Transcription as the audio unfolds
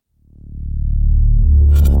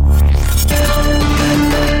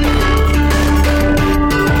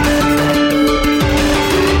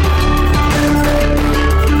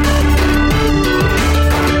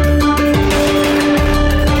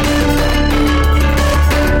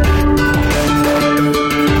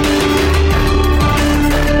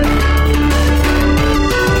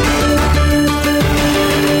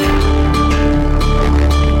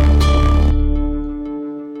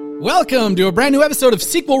Welcome to a brand new episode of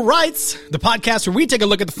Sequel Rights, the podcast where we take a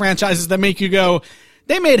look at the franchises that make you go,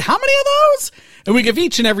 they made how many of those? And we give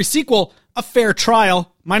each and every sequel a fair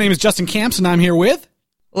trial. My name is Justin Camps, and I'm here with...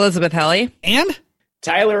 Elizabeth Helly. And...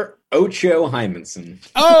 Tyler Ocho Hymanson.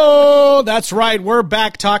 Oh, that's right. We're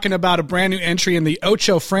back talking about a brand new entry in the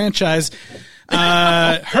Ocho franchise.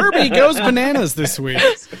 Herbie Goes Bananas this week.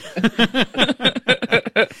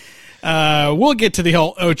 We'll get to the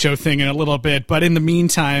whole Ocho thing in a little bit, but in the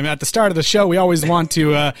meantime, at the start of the show, we always want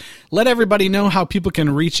to let everybody know how people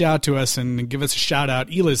can reach out to us and give us a shout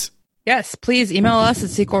out. Eliz. Yes, please email us at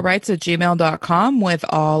sequelrights@gmail.com with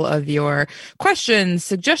all of your questions,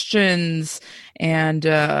 suggestions, and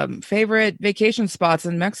favorite vacation spots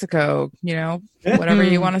in Mexico, you know, whatever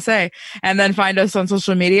you want to say. And then find us on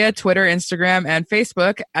social media, Twitter, Instagram, and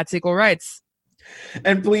Facebook at Sequel Rights.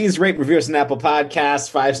 And please rate, review us on Apple Podcasts.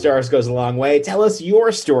 5 stars goes a long way. Tell us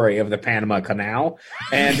your story of the Panama Canal,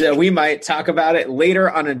 and we might talk about it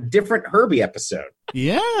later on a different Herbie episode.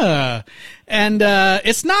 Yeah. And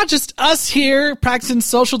it's not just us here practicing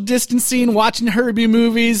social distancing, watching Herbie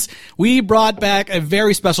movies. We brought back a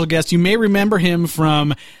very special guest. You may remember him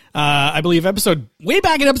from, I believe, way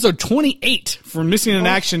back in episode 28 from Missing in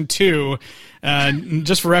Action 2.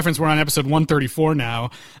 Just for reference, we're on episode 134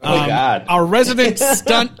 now. Oh, God. Our resident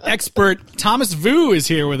stunt expert, Thomas Vu, is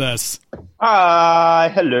here with us.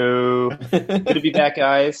 Hi, hello. Good to be back,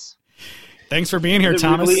 guys. Thanks for being here,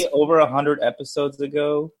 Thomas. Really over 100 episodes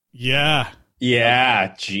ago. Yeah. Yeah,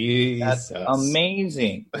 jeez. That's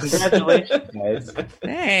amazing. Congratulations, guys.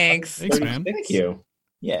 Thanks, man. Thank you.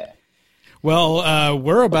 Yeah. Well,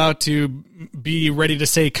 we're about to be ready to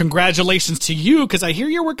say congratulations to you because I hear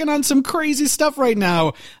you're working on some crazy stuff right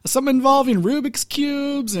now. Some involving Rubik's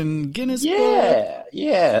Cubes and Guinness Book.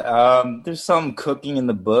 Yeah. There's some cooking in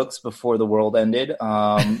the books before the world ended.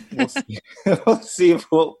 We'll see. We'll see if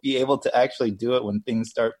we'll be able to actually do it when things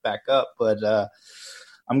start back up. But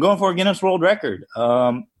I'm going for a Guinness World Record.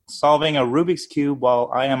 Solving a Rubik's Cube while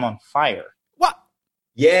I am on fire.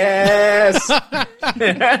 Yes.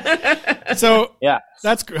 So yeah,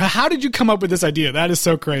 how did you come up with this idea? That is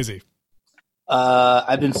so crazy.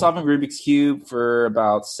 I've been solving Rubik's Cube for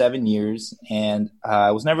about 7 years, and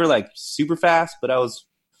I was never like super fast, but I was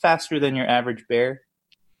faster than your average bear.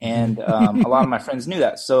 And a lot of my friends knew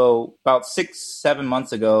that. So about 6-7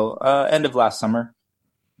 months ago, end of last summer,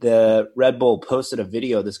 the Red Bull posted a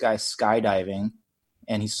video of this guy skydiving,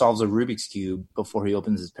 and he solves a Rubik's Cube before he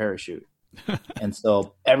opens his parachute. And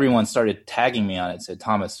so everyone started tagging me on it, said,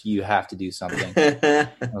 Thomas, you have to do something. I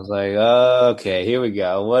was like, okay, here we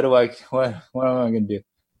go. What am I going to do?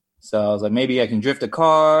 So I was like, maybe I can drift a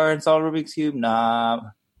car and solve Rubik's Cube. Nah,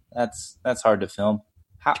 that's hard to film.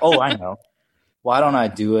 I know. Why don't I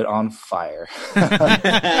do it on fire?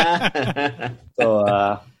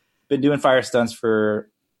 So been doing fire stunts for,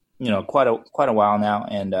 quite a while now.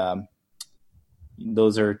 And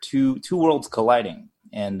those are two worlds colliding.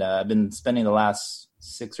 And I've been spending the last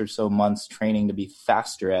 6 or so months training to be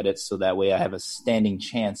faster at it, so that way I have a standing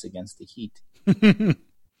chance against the heat.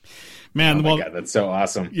 Man, God, that's so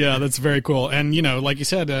awesome. Yeah, that's very cool. And, like you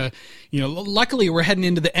said, luckily we're heading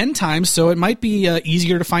into the end times, so it might be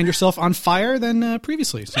easier to find yourself on fire than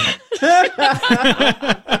previously. So. Well,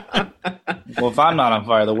 if I'm not on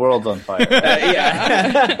fire, the world's on fire.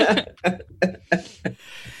 Yeah.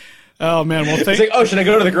 Oh, man. Well, it's like, should I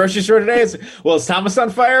go to the grocery store today? Is Thomas on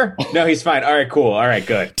fire? No, he's fine. All right, cool. All right,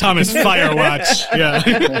 good. Thomas Fire Watch.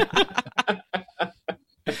 Yeah.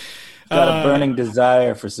 Got a burning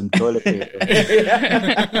desire for some toilet paper.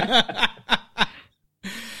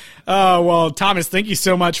 Oh, well, Thomas, thank you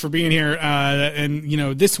so much for being here. And,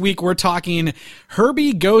 this week we're talking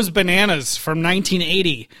Herbie Goes Bananas from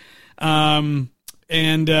 1980.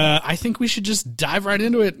 And I think we should just dive right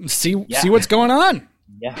into it and see what's going on.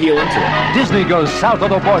 Yeah. Peel into it. Disney goes south of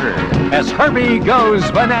the border as Herbie Goes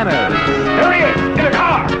Bananas. There he is, in a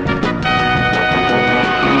car.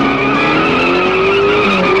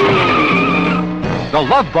 The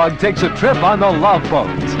Love Bug takes a trip on the Love Boat.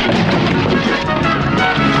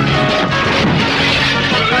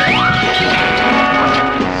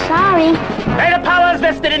 Sorry. By the powers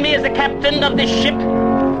vested in me as the captain of this ship,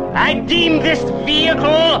 I deem this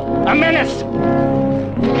vehicle a menace.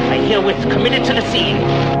 I herewith commit it to the sea. A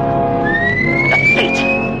fate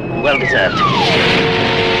well deserved.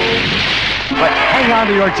 But hang on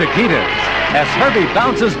to your taquitos as Herbie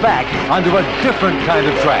bounces back onto a different kind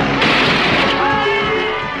of track.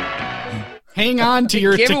 Hang on to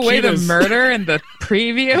your Give taquitos. away the murder in the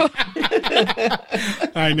preview.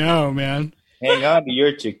 I know, man. Hang on to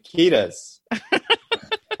your chiquitas.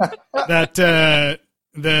 That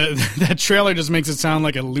that trailer just makes it sound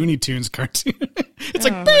like a Looney Tunes cartoon. It's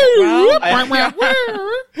like,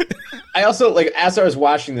 I also, like, as I was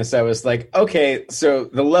watching this, I was like, okay, so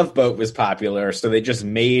The Love Boat was popular, so they just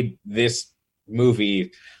made this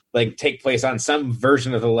movie like take place on some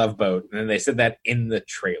version of The Love Boat, and then they said that in the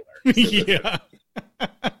trailer. Yeah.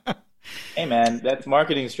 Hey man, that's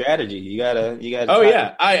marketing strategy. You gotta. Oh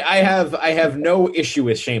yeah, I have no issue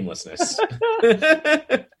with shamelessness.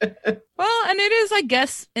 Well, and it is, I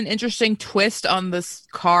guess, an interesting twist on this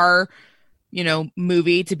car,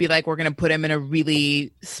 movie to be like, we're going to put him in a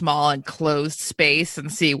really small and closed space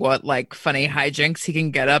and see what like funny hijinks he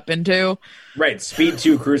can get up into. Right, Speed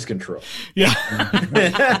 2 cruise control. Yeah.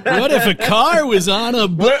 What if a car was on a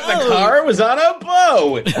boat? What if the car was on a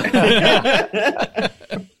boat?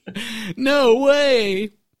 No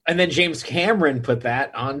way. And then James Cameron put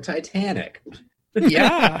that on Titanic.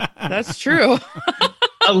 Yeah, that's true.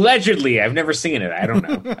 Allegedly, I've never seen it. I don't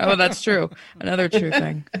know. Oh, that's true. Another true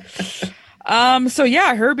thing. So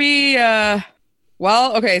yeah, Herbie.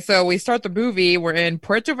 Well, okay. So we start the movie. We're in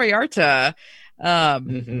Puerto Vallarta,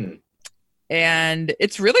 and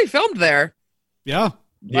it's really filmed there. Yeah.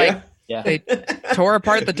 Like, Yeah. They tore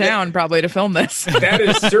apart the town probably to film this. That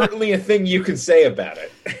is certainly a thing you can say about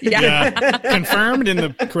it. Yeah. Confirmed in the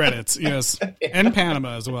credits. Yes. And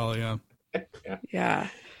Panama as well. Yeah. Yeah.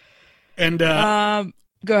 And go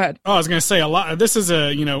ahead. I was going to say a lot. This is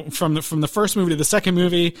from the first movie to the second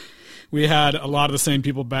movie, we had a lot of the same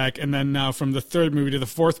people back, and then now from the third movie to the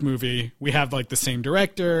fourth movie, we have like the same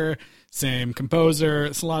director, same composer.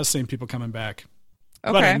 It's a lot of same people coming back,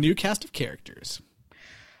 but a new cast of characters.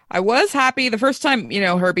 I was happy the first time,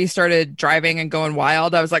 Herbie started driving and going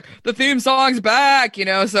wild. I was like, the theme song's back,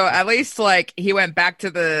 so at least like he went back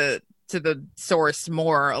to the source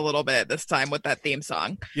more a little bit this time with that theme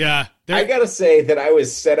song. Yeah. I gotta say that I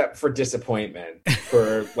was set up for disappointment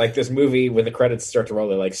for like this movie when the credits start to roll.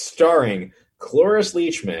 They're like starring Cloris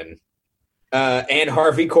Leachman and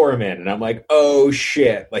Harvey Korman. And I'm like, oh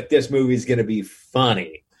shit, like this movie's gonna be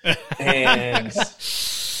funny. And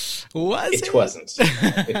it wasn't.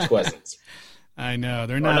 It wasn't. I know.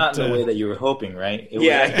 They're not in the way that you were hoping, right? It was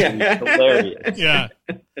hilarious. Yeah.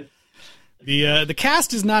 The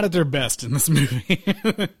cast is not at their best in this movie.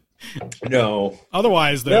 No.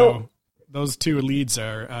 Otherwise, though, those two leads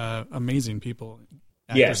are amazing people.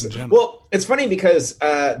 Yes. Well, it's funny because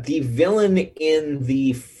the villain in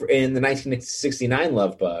the 1969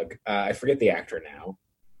 Love Bug, I forget the actor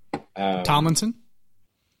now. Tomlinson?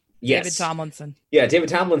 Yes. David Tomlinson. Yeah, David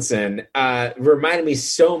Tomlinson reminded me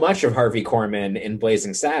so much of Harvey Korman in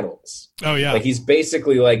Blazing Saddles. Oh, yeah. Like, he's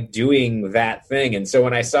basically, like, doing that thing. And so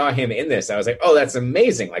when I saw him in this, I was like, oh, that's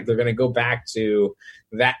amazing. Like, they're going to go back to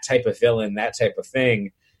that type of villain, that type of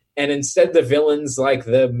thing. And instead, the villain's, like,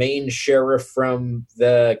 the main sheriff from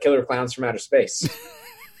the Killer Clowns from Outer Space.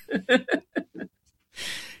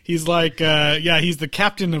 He's like, he's the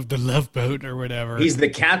captain of the Love Boat or whatever. He's the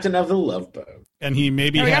captain of the Love Boat. And he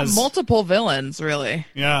maybe we has have multiple villains, really.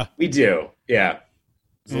 Yeah. We do. Yeah.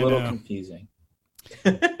 It's a little confusing.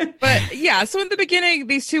 But yeah, so in the beginning,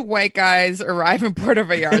 these two white guys arrive in Puerto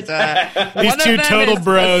Vallarta. These two total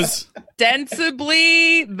bros.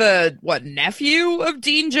 Ostensibly the nephew of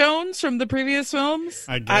Dean Jones from the previous films?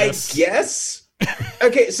 I guess.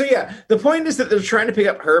 Okay, so yeah, the point is that they're trying to pick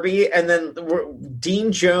up Herbie, and then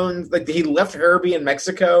Dean Jones, like, he left Herbie in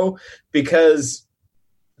Mexico because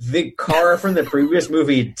the car from the previous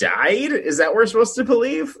movie died? Is that what we're supposed to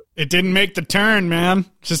believe? It didn't make the turn, man.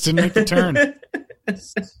 Just didn't make the turn.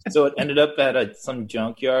 So it ended up at some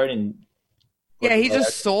junkyard, and yeah, he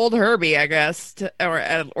just sold Herbie, I guess,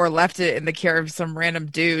 or left it in the care of some random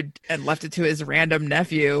dude and left it to his random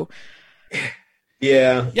nephew.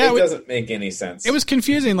 Yeah, it doesn't make any sense. It was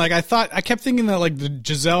confusing. Like, I kept thinking that like the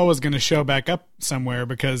Giselle was going to show back up somewhere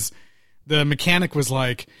because the mechanic was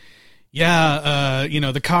like,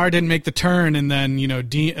 the car didn't make the turn, and then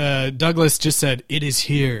Douglas just said it is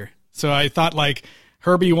here. So I thought like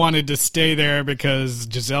Herbie wanted to stay there because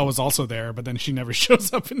Giselle was also there, but then she never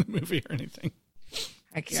shows up in the movie or anything.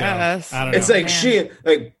 I guess. So, I don't know. It's like she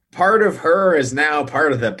part of her is now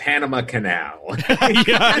part of the Panama Canal.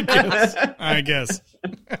 Yeah, I guess.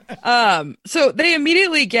 So they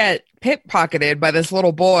immediately get pickpocketed by this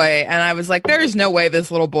little boy, and I was like, there's no way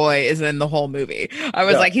this little boy is in the whole movie. I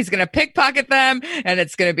was like, he's gonna pickpocket them and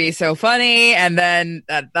it's gonna be so funny, and then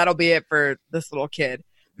that'll be it for this little kid.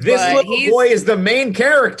 This little boy is the main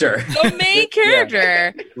character. The main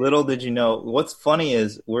character. Yeah. Little did you know. What's funny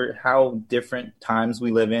is how different times we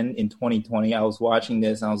live in 2020. I was watching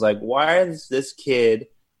this and I was like, why does this kid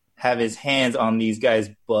have his hands on these guys'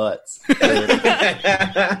 butts.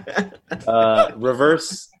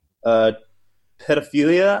 Reverse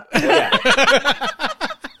pedophilia.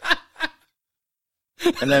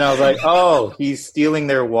 And then I was like, oh, he's stealing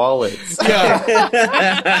their wallets. Yeah.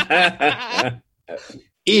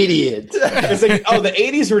 Idiot. It's like, oh, the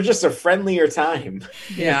 80s were just a friendlier time.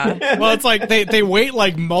 Yeah. Well, it's like they wait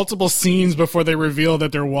like multiple scenes before they reveal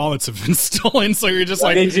that their wallets have been stolen. So you're just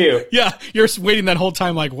like, They do. yeah, you're waiting that whole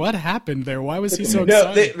time. Like, what happened there? Why was he so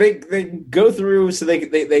No, excited? they go through. So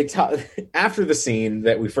they talk after the scene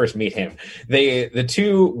that we first meet him. The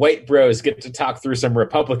two white bros get to talk through some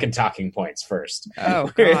Republican talking points first. Oh,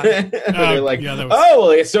 God. They're like, yeah, that was- oh,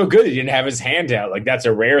 well, it's so good he didn't have his hand out. Like that's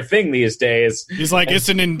a rare thing these days. He's like,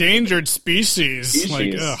 it's an endangered species.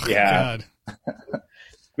 Like, Species, ugh, yeah. God.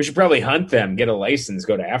 We should probably hunt them, get a license,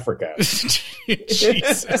 go to Africa.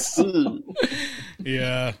 Jesus.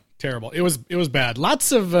 Yeah, terrible. It was bad.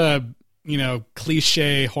 Lots of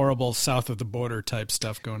cliche, horrible south of the border type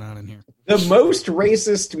stuff going on in here. The most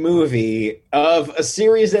racist movie of a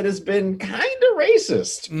series that has been kind of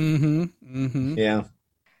racist. Mm-hmm. Mm-hmm. Yeah.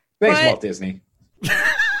 Thanks, But- Walt Disney.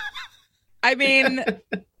 I mean,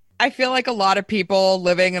 I feel like a lot of people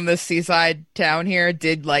living in this seaside town here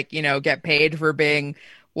did get paid for being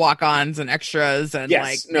walk-ons and extras and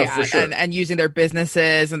for sure. and using their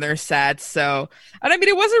businesses and their sets. So, and I mean,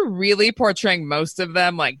 it wasn't really portraying most of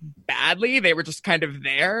them like badly. They were just kind of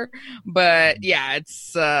there. But yeah,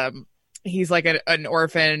 it's he's like an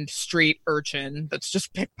orphaned street urchin that's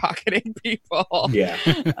just pickpocketing people. Yeah.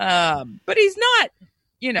 But he's not,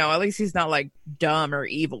 at least he's not like dumb or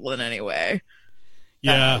evil in any way.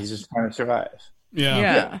 Yeah. He's just trying to survive. Yeah.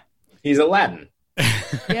 Yeah. He's Aladdin.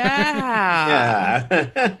 Yeah.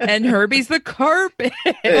 Yeah. And Herbie's the carpet.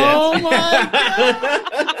 Oh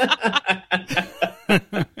my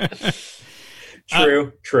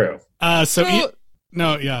True. True. So-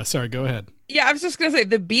 Sorry, go ahead. Yeah, I was just gonna say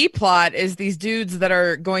the B plot is these dudes that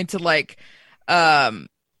are going to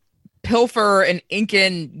pilfer an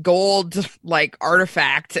Incan gold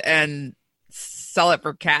artifact and sell it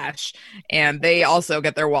for cash, and they also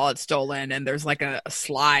get their wallet stolen, and there's a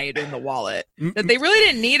slide in the wallet that they really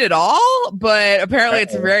didn't need at all, but apparently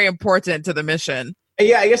it's very important to the mission.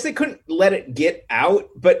 Yeah, I guess they couldn't let it get out,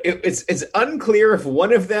 but it's unclear if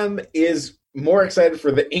one of them is more excited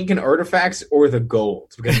for the Incan artifacts or the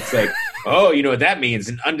gold, because it's like, oh, you know what that means?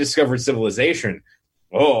 An undiscovered civilization.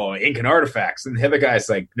 Oh, Incan artifacts. And the other guy's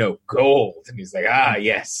like, no, gold. And he's like, ah,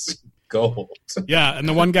 yes, gold. Yeah, and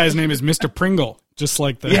the one guy's name is Mr. Pringle, just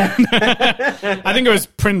like the. Yeah. I think it was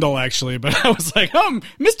Prindle actually, but I was like,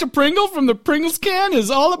 Mr. Pringle from the Pringles can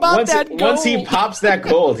is all about that gold. Once he pops that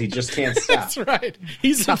gold, he just can't stop. That's right.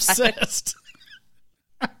 He's obsessed.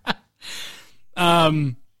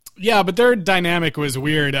 Yeah, but their dynamic was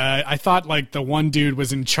weird. I thought the one dude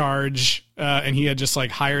was in charge, and he had just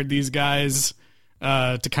hired these guys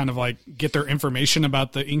to kind of get their information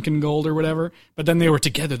about the Incan gold or whatever. But then they were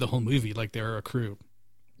together the whole movie, they were a crew.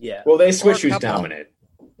 Yeah. Well, they switch Or a who's couple. dominant.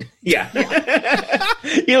 Yeah.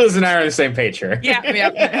 Helios and I are on the same page here. Yeah.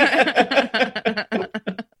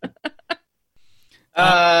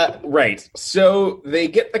 Right. So they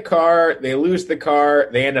get the car, they lose the car,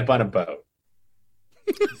 they end up on a boat.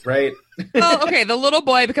 Right? Well, okay, the little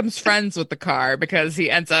boy becomes friends with the car because he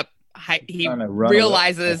ends up he Trying to run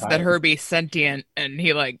realizes away. that Herbie's sentient, and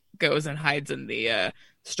he goes and hides in the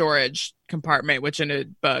storage compartment, which in a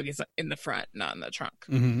bug is in the front, not in the trunk.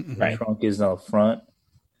 Mm-hmm. Right. Trunk is no front.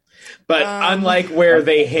 But unlike where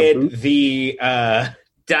they hid the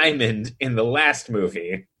diamond in the last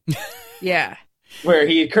movie, Yeah. where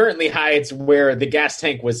he currently hides where the gas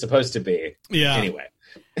tank was supposed to be. Yeah. Anyway.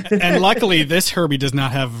 And luckily, this Herbie does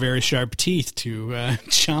not have very sharp teeth to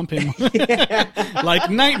chomp him like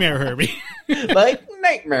Nightmare Herbie. Like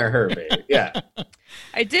Nightmare Herbie. Yeah.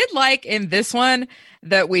 I did like in this one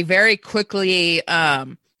that we very quickly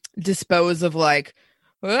dispose of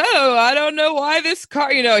oh, I don't know why this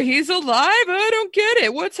car, he's alive. I don't get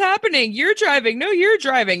it. What's happening? You're driving. No, you're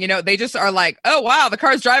driving. They just are oh, wow, the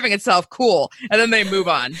car's driving itself. Cool. And then they move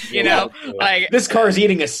on, This car is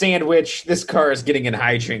eating a sandwich. This car is getting in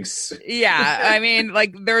hijinks. yeah. I mean,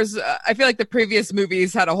 there's, I feel like the previous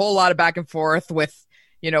movies had a whole lot of back and forth with,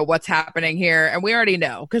 what's happening here. And we already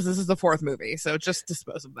know because this is the fourth movie. So just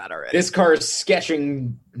dispose of that already. This car is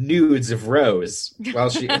sketching nudes of Rose while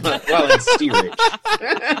in steerage.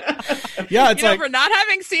 Yeah, it's for not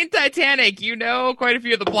having seen Titanic, quite a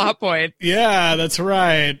few of the plot points. yeah, that's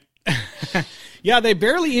right. Yeah, they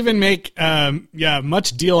barely even make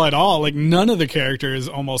much deal at all. None of the characters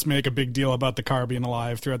almost make a big deal about the car being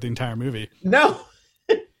alive throughout the entire movie. No.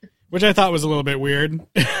 which I thought was a little bit weird.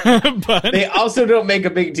 But They also don't make a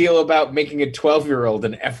big deal about making a 12-year-old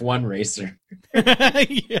an F1 racer.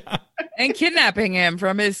 yeah. And kidnapping him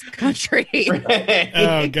from his country.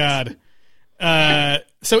 Oh God.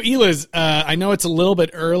 So Eliz, I know it's a little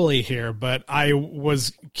bit early here, but I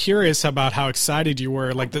was curious about how excited you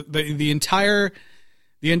were. Like the entire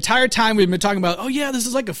time we've been talking about, oh yeah, this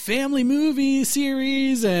is like a family movie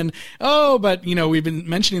series, and but we've been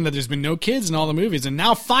mentioning that there's been no kids in all the movies, and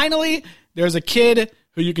now finally there's a kid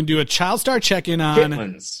who you can do a child star check-in on.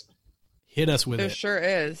 Chitlins. Hit us with There it. sure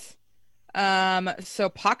is. So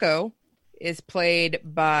Paco is played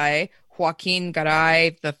by Joaquin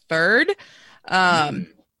Garay III,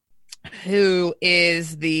 who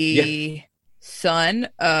is the son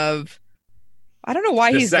of, I don't know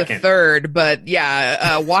why he's the third, but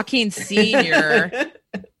yeah, Joaquin Sr.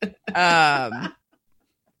 I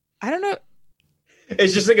don't know.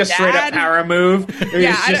 It's just like a straight up power move.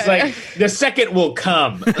 It's just like the second will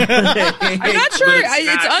come. I'm not sure.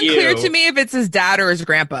 It's unclear to me if it's his dad or his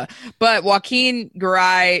grandpa. But Joaquin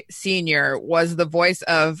Garay Sr. was the voice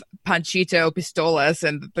of Panchito Pistolas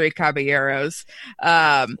in The Three Caballeros.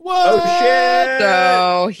 Oh shit!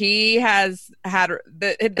 So he has had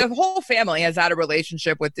the whole family has had a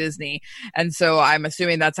relationship with Disney, and so I'm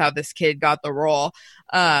assuming that's how this kid got the role.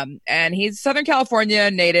 And he's Southern California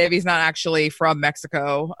native. He's not actually from Mexico,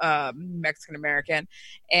 Mexican American.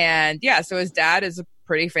 And yeah, so his dad is a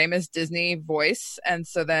pretty famous Disney voice. And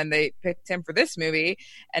so then they picked him for this movie.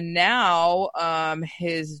 And now,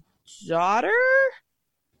 his daughter,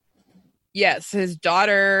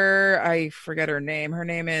 I forget her name. Her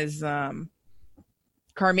name is, Carmina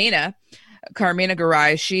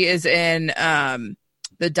Garay. She is in,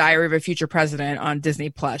 The Diary of a Future President on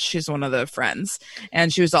Disney Plus. She's one of the friends,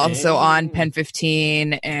 and she was also on Pen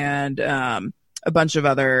 15 and a bunch of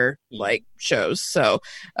other like shows. So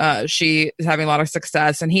she is having a lot of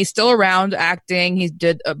success, and he's still around acting. He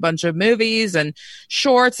did a bunch of movies and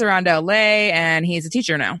shorts around LA, and he's a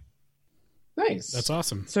teacher now. Nice. That's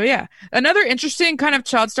awesome. So yeah, another interesting kind of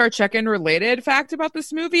child star check-in related fact about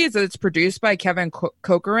this movie is that it's produced by Kevin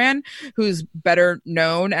Corcoran, who's better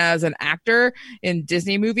known as an actor in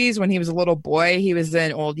Disney movies. When he was a little boy, he was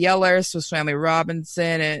in Old Yeller, Swiss Family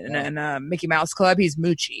Robinson, and Mickey Mouse Club. He's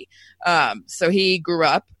Moochie. So he grew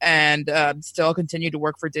up and still continued to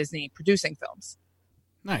work for Disney producing films.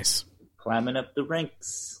 Nice. Climbing up the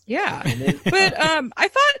ranks. Yeah. But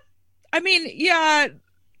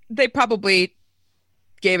they probably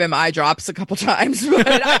gave him eye drops a couple times, but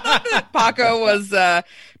I thought that Paco was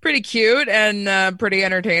pretty cute and pretty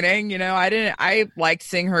entertaining. I liked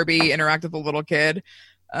seeing Herbie interact with a little kid.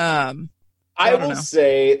 I will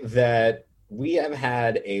say that we have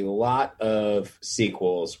had a lot of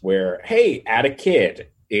sequels where, hey, add a kid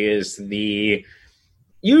is the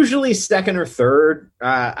usually second or third.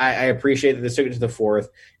 I appreciate that this took it to the fourth,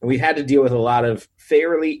 and we've had to deal with a lot of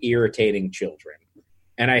fairly irritating children.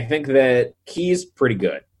 And I think that he's pretty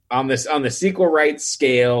good on the sequel rights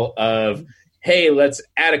scale of, hey, let's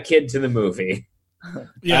add a kid to the movie.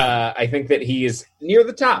 Yeah. I think that he's near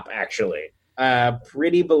the top, actually.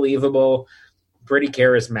 Pretty believable, pretty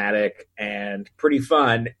charismatic, and pretty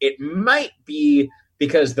fun. It might be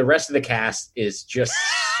because the rest of the cast is just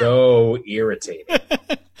so irritating.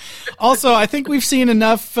 Also, I think we've seen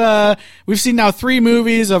enough. We've seen now 3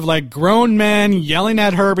 movies of like grown men yelling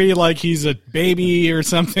at Herbie like he's a baby or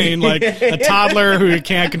something, like a toddler who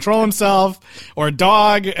can't control himself, or a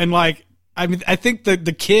dog. And like, I mean, I think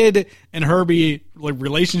the kid and Herbie like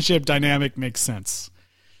relationship dynamic makes sense.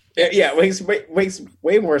 Yeah, makes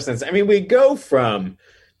way more sense. I mean, we go from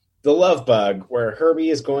The Love Bug, where Herbie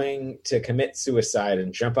is going to commit suicide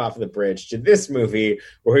and jump off the bridge, to this movie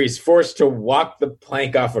where he's forced to walk the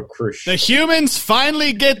plank off a cruise ship. The humans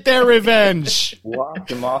finally get their revenge.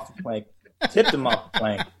 Walked him off the plank. Tipped him off the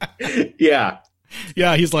plank. Yeah.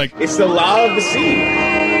 Yeah, he's like, it's the law of the sea.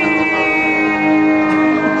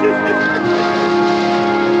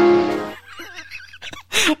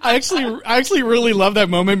 I actually really love that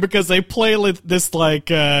moment because they play this like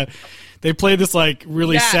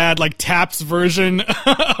really sad like taps version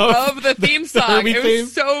of the theme song. It was theme.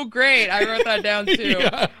 So great. I wrote that down too.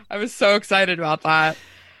 Yeah. I was so excited about that.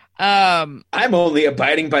 I'm only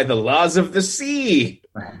abiding by the laws of the sea.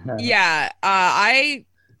 Yeah, I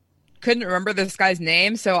couldn't remember this guy's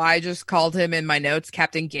name, so I just called him in my notes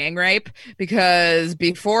Captain Gangrape, because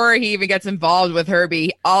before he even gets involved with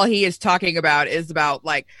Herbie, all he is talking about is about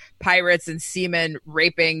like pirates and seamen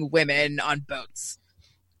raping women on boats.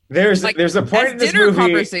 There's a point in this movie.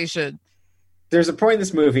 Conversation. There's a point in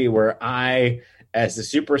this movie where I, as a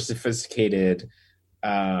super sophisticated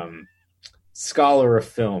scholar of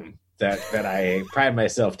film, that I pride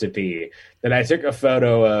myself to be, that I took a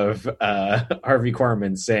photo of Harvey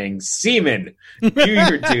Korman saying, "Seaman, do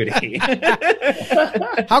your duty."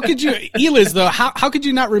 How could you, Eliz, though, how could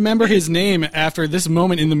you not remember his name after this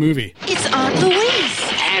moment in the movie? It's Aunt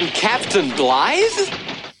Louise. And Captain Blythe?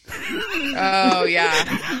 Oh, yeah.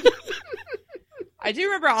 I do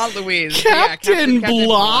remember Aunt Louise. Captain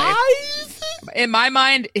Blythe? In my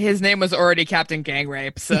mind, his name was already Captain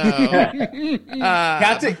Gangrape, so...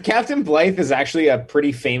 Captain Blythe is actually a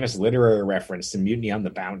pretty famous literary reference to Mutiny on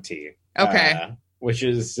the Bounty. Okay. Which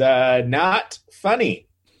is not funny.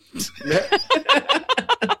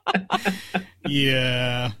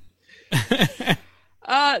 Yeah.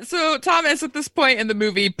 So, Thomas, at this point in the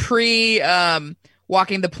movie,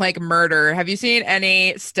 walking the plank murder, have you seen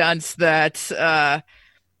any stunts that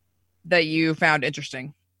you found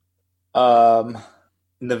interesting? In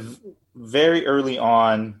the very early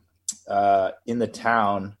on, in the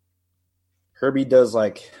town, Herbie does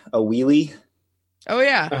like a wheelie. Oh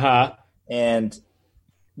yeah. Uh-huh. And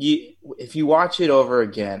if you watch it over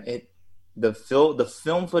again, the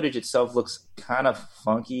film footage itself looks kind of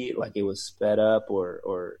funky, like it was sped up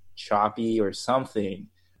or choppy or something.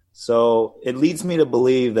 So it leads me to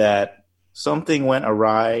believe that something went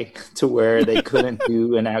awry to where they couldn't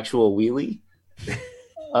do an actual wheelie.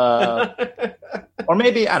 Or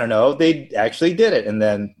maybe, I don't know, they actually did it, and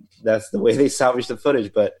then that's the way they salvaged the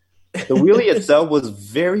footage. But the wheelie itself was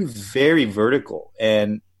very, very vertical.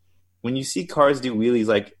 And when you see cars do wheelies,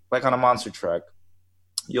 like on a monster truck,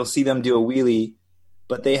 you'll see them do a wheelie,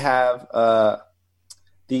 but they have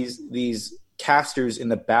these casters in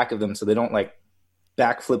the back of them, so they don't like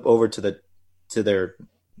backflip over to the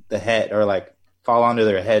head or like fall onto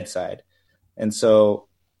their head side. And so,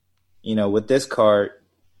 with this car,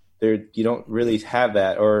 you don't really have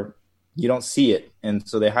that, or you don't see it, and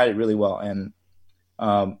so they hide it really well. And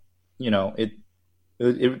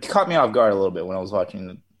it caught me off guard a little bit when I was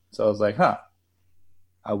watching it. So I was like, I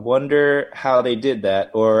wonder how they did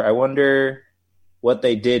that, or I wonder what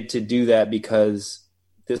they did to do that, because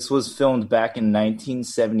this was filmed back in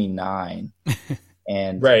 1979,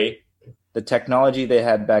 and right, the technology they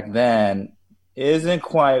had back then isn't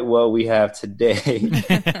quite what we have today.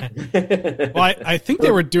 Well, I think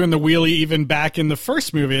they were doing the wheelie even back in the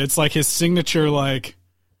first movie. It's like his signature move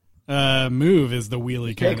is the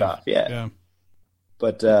wheelie kind Takeoff, of. yeah.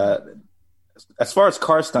 But as far as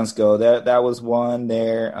car stunts go, that was one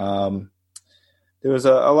there. There was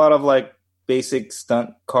a lot of like basic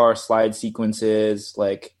stunt car slide sequences,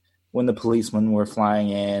 like when the policemen were flying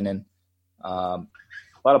in, and a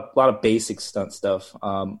lot of basic stunt stuff.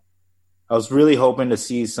 I was really hoping to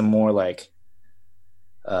see some more like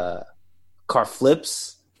car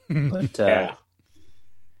flips, but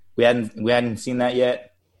we hadn't seen that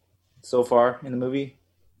yet so far in the movie.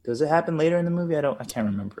 Does it happen later in the movie? I can't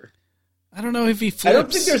remember. I don't know if he flips. I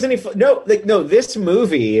don't think there's any. No. This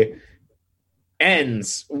movie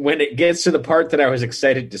ends when it gets to the part that I was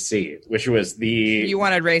excited to see, which was You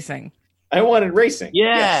wanted racing. I wanted racing.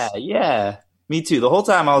 Yeah, yes. Yeah. Me too. The whole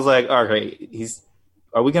time I was like, all right,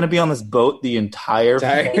 are we going to be on this boat the entire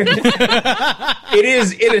It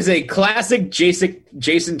is a classic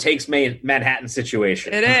Jason Takes Manhattan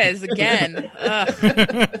situation. It is, again.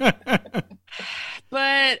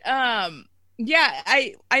 But yeah,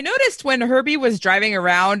 I noticed when Herbie was driving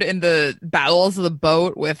around in the bowels of the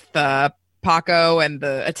boat with Paco and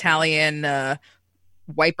the Italian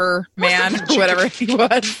wiper man, whatever he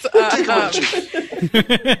was.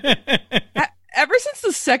 Ever since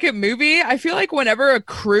the second movie, I feel like whenever a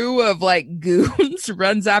crew of like goons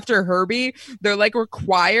runs after Herbie, they're like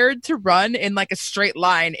required to run in like a straight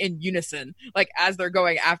line in unison, like as they're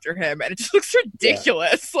going after him, and it just looks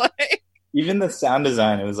ridiculous. Yeah. Like, even the sound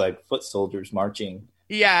design, it was like foot soldiers marching.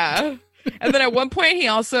 Yeah. And then at one point, he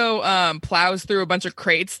also plows through a bunch of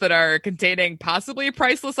crates that are containing possibly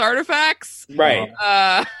priceless artifacts. Right.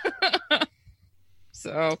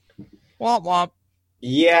 So, womp womp.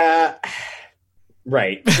 Yeah.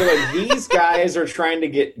 Right. So like, these guys are trying to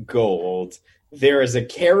get gold. There is a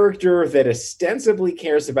character that ostensibly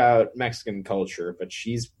cares about Mexican culture, but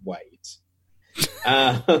she's white.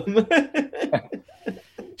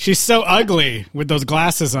 She's so ugly with those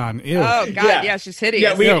glasses on. Ew. Oh God, yeah, she's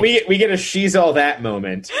hideous. Yeah, we get a she's all that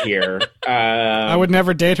moment here. I would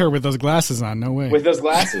never date her with those glasses on. No way. With those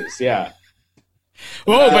glasses, yeah.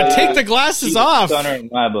 Whoa, but take the glasses off. Stunner in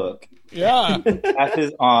my book. Yeah.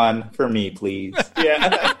 Glasses on for me, please.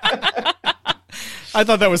 Yeah. I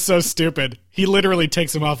thought that was so stupid. He literally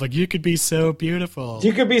takes them off like, you could be so beautiful.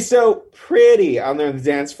 You could be so pretty on the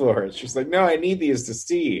dance floor. She's like, no, I need these to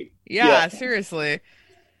see. Yeah. Seriously.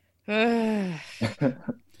 But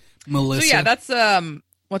Melissa. So yeah, that's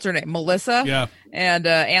what's her name? Melissa. Yeah. And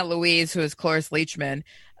Aunt Louise, who is Cloris Leachman.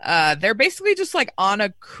 They're basically just like on a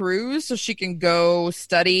cruise so she can go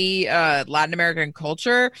study Latin American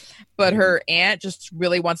culture, but her aunt just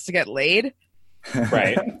really wants to get laid.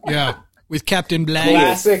 Right. Yeah. With Captain Blythe.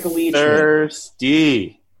 Classic Leachman.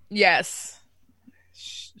 Thirsty. Yes.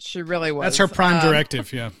 She really was. That's her prime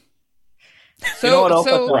directive, yeah. So, You know what else I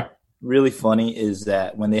so thought really funny is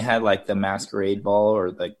that when they had like the masquerade ball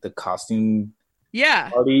or like the costume yeah.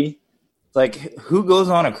 party, like who goes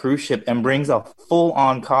on a cruise ship and brings a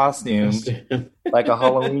full-on costume, like a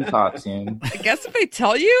Halloween costume? I guess if they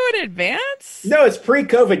tell you in advance. No, it's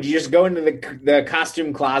pre-COVID. You just go into the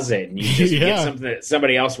costume closet and you just Yeah. get something that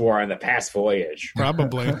somebody else wore on the past voyage.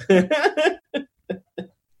 Probably. Could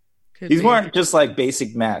These be. weren't just like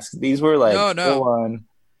basic masks. These were like No. full-on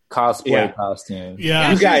cosplay Yeah. costumes. Yeah.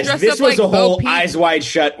 You She's guys, dressed this up was like a whole Bo Peep. Eyes Wide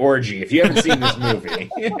Shut orgy. If you haven't seen this movie.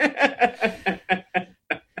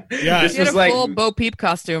 Yeah. This She had was a like, full Bo Peep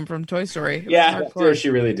costume from Toy Story. It was yeah, hardcore. she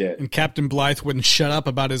really did. And Captain Blythe wouldn't shut up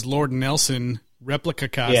about his Lord Nelson replica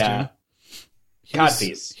costume. Yeah.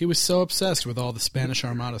 Codpiece. He was so obsessed with all the Spanish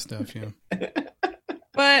Armada stuff, yeah.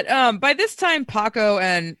 But by this time, Paco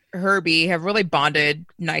and Herbie have really bonded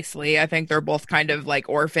nicely. I think they're both kind of like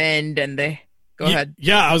orphaned, and they go ahead.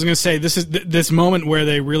 Yeah, I was going to say this is this moment where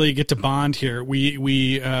they really get to bond here.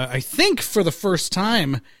 We I think for the first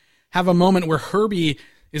time have a moment where Herbie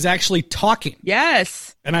is actually talking.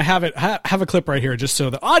 Yes. And I have it have a clip right here just so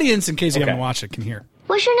the audience, in case you haven't watched it, can hear.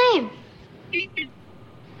 What's your name?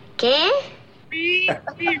 ¿Qué?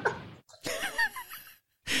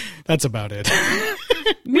 That's about it.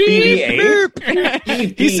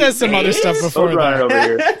 BB-8. He says some other stuff before Roadrunner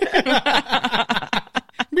that.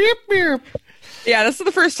 over here. Beep, beep. Yeah, this is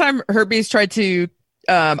the first time Herbie's tried to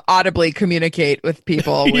audibly communicate with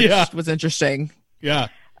people, which Yeah. was interesting. Yeah.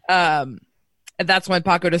 And that's when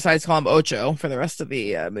Paco decides to call him Ocho for the rest of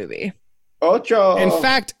the movie. Ocho. In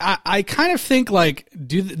fact, I kind of think like,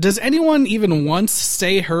 does anyone even once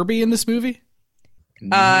say Herbie in this movie?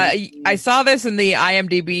 I saw this in the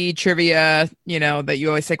IMDb trivia, that you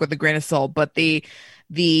always take with a grain of salt, but the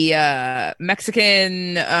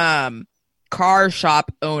Mexican car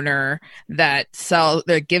shop owner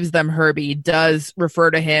that gives them Herbie does refer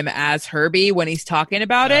to him as Herbie when he's talking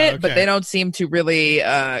about it, but okay. they don't seem to really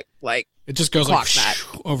It just goes clock like that.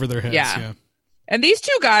 over their heads. Yeah. Yeah. And these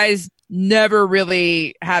two guys never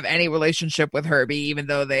really have any relationship with Herbie, even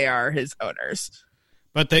though they are his owners.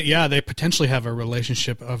 But they potentially have a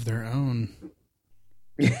relationship of their own.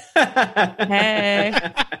 Hey.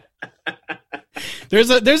 There's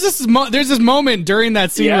this moment during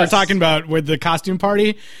that scene we were Yes. talking about with the costume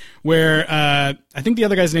party where I think the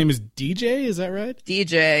other guy's name is DJ. Is that right?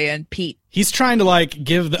 DJ and Pete. He's trying to like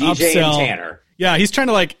give the DJ upsell. and Tanner. Yeah, he's trying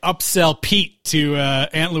to like upsell Pete to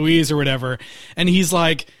Aunt Louise or whatever, and he's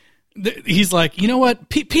like, you know what?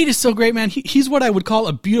 Pete is so great, man. He's what I would call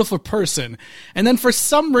a beautiful person. And then for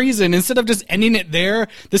some reason, instead of just ending it there,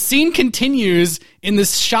 the scene continues in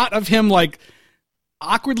this shot of him like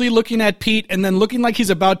awkwardly looking at Pete and then looking like he's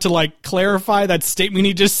about to like clarify that statement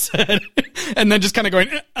he just said, and then just kind of going,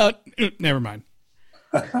 never mind.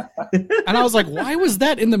 And I was like, why was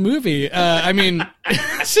that in the movie? I mean,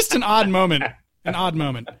 it's just an odd moment.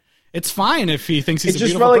 It's fine if he thinks he's a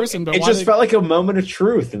beautiful person, but it why just they- felt like a moment of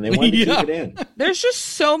truth, and they wanted to Yeah. keep it in. There's just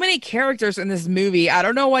so many characters in this movie. I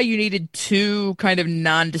don't know why you needed two kind of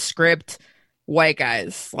nondescript white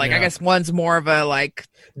guys. Like, Yeah. I guess one's more of a like.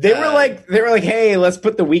 They were like, hey, let's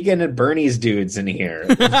put the Weekend at Bernie's dudes in here.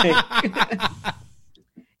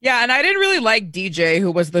 Yeah, and I didn't really like DJ,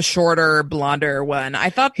 who was the shorter, blonder one. I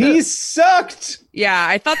thought He sucked. Yeah,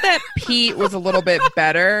 I thought that Pete was a little bit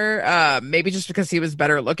better, maybe just because he was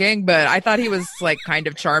better looking, but I thought he was like kind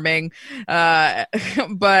of charming. But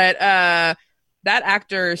that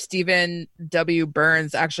actor, Stephen W.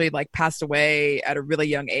 Burns, actually like passed away at a really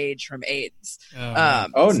young age from AIDS.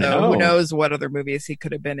 Oh, so no. who knows what other movies he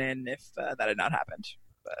could have been in if that had not happened.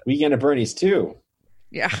 Weekend at Bernie's too.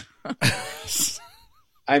 Yeah.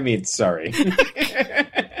 I mean, sorry. The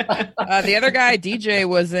other guy, DJ,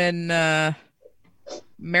 was in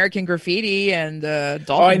American Graffiti and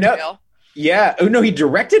Dolphin I know. Tale. Yeah. Oh no, he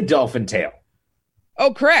directed Dolphin Tale.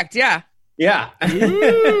 Oh, correct. Yeah. Yeah.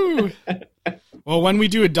 Ooh. Well, when we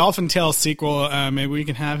do a Dolphin Tale sequel, maybe we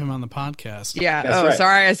can have him on the podcast. Yeah. That's Oh, right.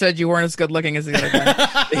 sorry. I said you weren't as good looking as the other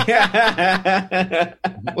guy. Yeah.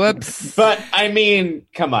 Whoops. But I mean,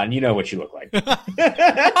 come on, you know what you look like.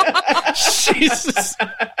 Jesus.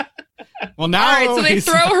 Well, now All right. So they he's-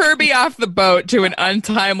 throw Herbie off the boat to an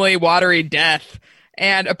untimely, watery death.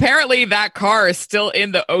 And apparently that car is still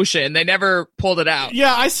in the ocean. They never pulled it out.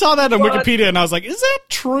 Yeah, I saw that on Wikipedia, and I was like, "Is that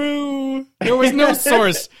true?" There was no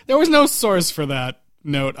source. There was no source for that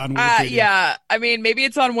note on Wikipedia. Yeah, I mean, maybe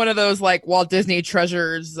it's on one of those like Walt Disney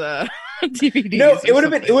Treasures DVDs. No, it would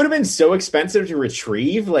have been so expensive to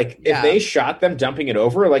retrieve. Like if they shot them dumping it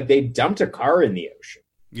over, like they dumped a car in the ocean.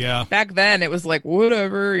 Yeah. Back then, it was like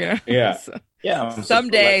whatever, you know. Yeah. So, Yeah.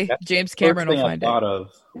 someday Like, James Cameron will find I thought it.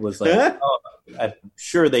 of was like, I'm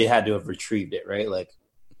sure they had to have retrieved it, right? Like,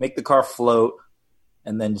 make the car float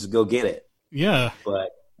and then just go get it. Yeah.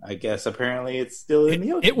 But I guess apparently it's still in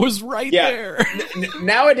the ocean. It was right Yeah. there.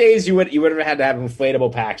 Nowadays, you would have had to have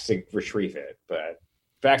inflatable packs to retrieve it, but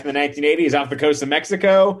back in the 1980s, off the coast of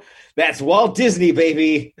Mexico, that's Walt Disney,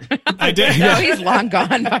 baby. I did. No, he's long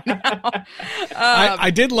gone by now.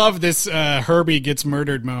 I did love this Herbie gets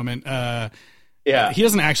murdered moment. Yeah. He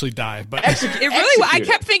doesn't actually die, but It really. I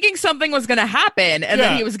kept thinking something was going to happen, and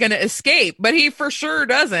then he was going to escape, but he for sure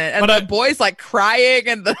doesn't. And But the boy's like crying,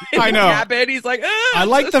 and the I know. cabin. He's like, I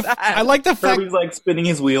like the fact. Herbie's like spinning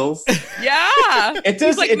his wheels. yeah. It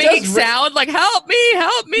does He's like it making does sound like help me.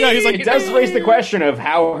 Yeah, he's like, It does raise the question of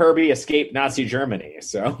how Herbie escaped Nazi Germany.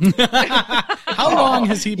 So How long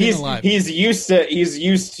has he been alive? he's used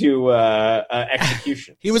to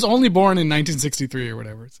execution. He was only born in 1963 or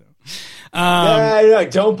whatever. So, I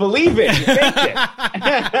don't believe it. You faked it.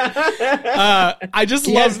 I just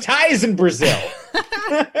He love has ties in Brazil.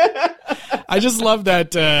 I just love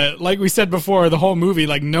that, like we said before, the whole movie,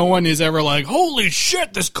 like, no one is ever like, holy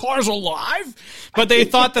shit, this car's alive. But they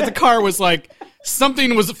thought that the car was like,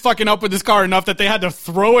 something was fucking up with this car enough that they had to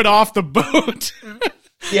throw it off the boat.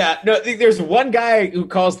 Yeah, no, there's one guy who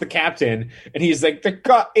calls the captain, and he's like,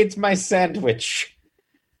 it's my sandwich.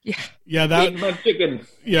 Yeah, My chicken.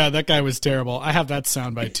 that guy was terrible. I have that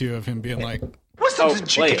soundbite too of him being like, What's up with the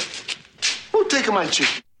play chicken? Who taking my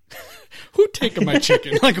chicken? who taking my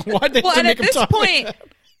chicken? Like, why'd they have Well, to and make at him this talk point, like that?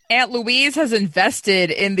 Aunt Louise has invested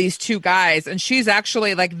in these two guys, and she's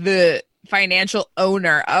actually like the financial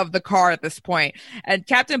owner of the car at this point. And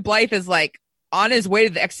Captain Blythe is like on his way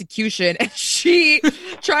to the execution, and she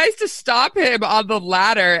tries to stop him on the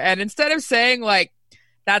ladder. And instead of saying like,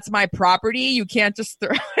 "That's my property, you can't just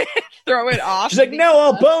throw it off," She's like, no,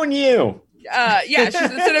 I'll bone you. she's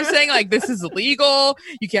instead of saying like, "This is illegal,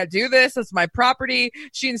 you can't do this, that's my property,"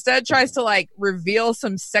 she instead tries to like reveal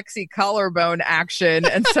some sexy collarbone action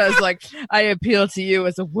and says like, "I appeal to you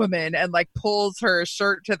as a woman," and like pulls her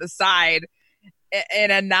shirt to the side in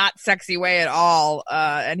a not sexy way at all,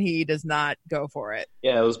 and he does not go for it.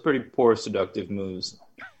 Yeah, it was pretty poor seductive moves.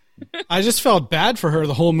 I just felt bad for her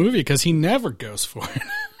the whole movie because he never goes for it.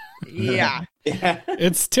 Yeah.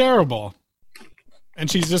 It's terrible. And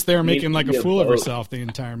she's just there making like a Yeah, fool of both. herself the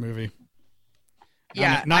entire movie.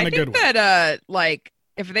 Yeah, Not in I a good think way. that like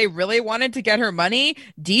if they really wanted to get her money,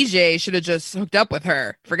 DJ should have just hooked up with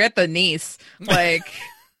her. Forget the niece. Like,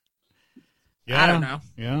 Yeah, I don't know.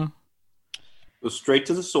 Yeah. Go straight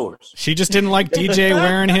to the source. She just didn't like DJ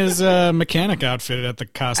wearing his mechanic outfit at the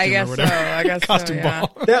costume I guess or so. whatever. I guess so, costume yeah.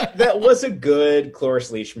 ball. That was a good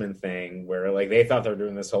Cloris Leachman thing where like they thought they were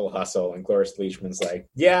doing this whole hustle, and Cloris Leachman's like,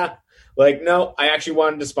 yeah, like, no, I actually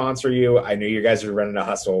wanted to sponsor you. I knew you guys were running a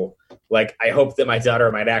hustle. Like, I hope that my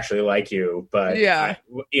daughter might actually like you, but Yeah.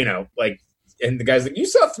 like, and the guy's like, you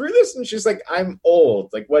saw through this? And she's like, I'm old.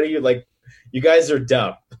 Like, what are you like? You guys are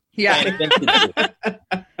dumb. Yeah.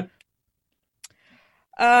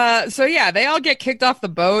 So yeah, they all get kicked off the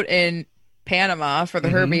boat in Panama for the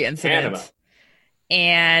Herbie incident. Panama.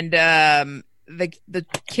 And the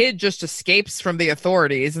kid just escapes from the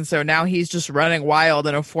authorities, and so now he's just running wild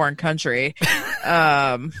in a foreign country.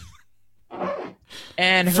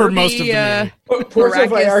 And For Herbie, most of the movie. Puerto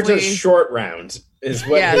Vallarta's miraculously- short round is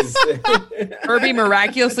what Yes. his Herbie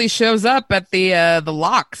miraculously shows up at the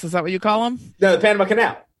locks. Is that what you call them? no, the Panama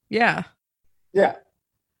Canal. Yeah. Yeah.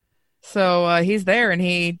 So he's there, and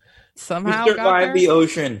he somehow We got survived there. the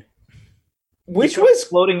ocean. Which was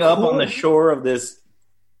Floating up on the cool. shore of this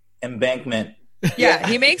embankment. Yeah,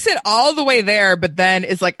 he makes it all the way there, but then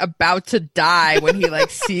is like about to die when he like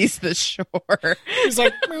sees the shore. He's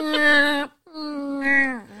like,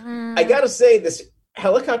 I gotta say, this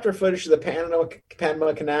helicopter footage of the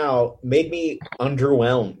Panama Canal made me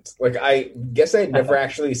underwhelmed. Like, I guess I'd never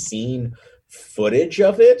actually seen footage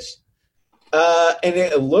of it. And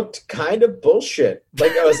it looked kind of bullshit.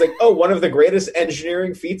 Like, I was like, oh, one of the greatest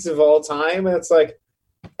engineering feats of all time. And it's like,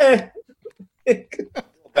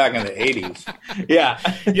 Back in the 80s. yeah.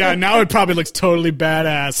 yeah, now it probably looks totally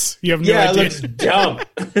badass. You have no Yeah, it idea. looks dumb.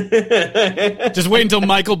 Just wait until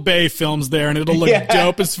Michael Bay films there and it'll look Yeah.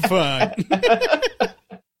 dope as fuck.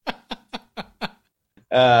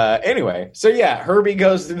 Anyway, so yeah, Herbie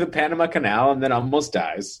goes through the Panama Canal and then almost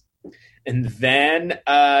dies. And then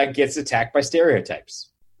gets attacked by stereotypes.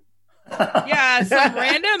 Yeah, some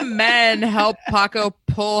random men help Paco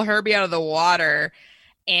pull Herbie out of the water.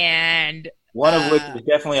 And one of which is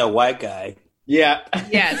definitely a white guy. Yeah.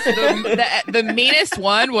 Yes, the meanest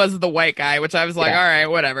one was the white guy, which I was like, all right,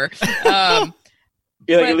 whatever. At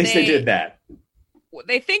least they did that.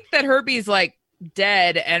 They think that Herbie's like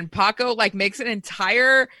dead, and Paco like makes an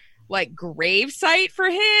entire like grave site for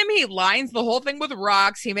him. He lines the whole thing with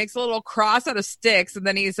rocks. He makes a little cross out of sticks, and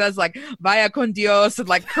then he says like "Vaya con Dios" and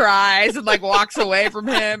like cries and like walks away from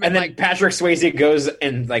him. And then like Patrick Swayze goes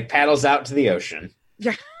and like paddles out to the ocean.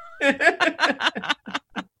 Yeah.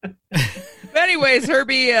 But anyways,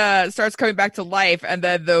 Herbie starts coming back to life, and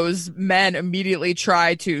then those men immediately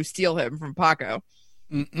try to steal him from Paco.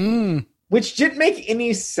 Mm-mm. Which didn't make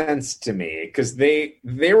any sense to me, because they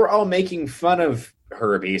were all making fun of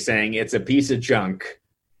Herbie, saying it's a piece of junk.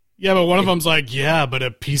 Yeah, but one of them's like, yeah, but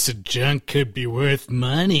a piece of junk could be worth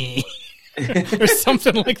money. Or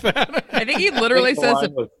something like that. I think he literally says,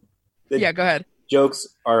 yeah, go ahead. Jokes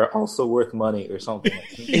are also worth money or something.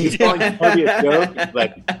 He's calling Herbie a joke.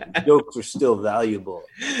 Like, jokes are still valuable.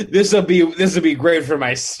 This'll be great for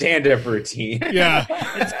my stand-up routine. Yeah.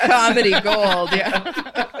 It's comedy gold,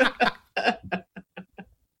 yeah.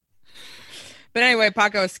 But anyway,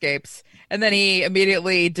 Paco escapes, and then he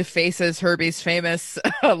immediately defaces Herbie's famous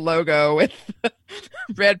logo with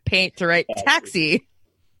red paint to write taxi.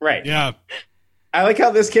 Right. Yeah. I like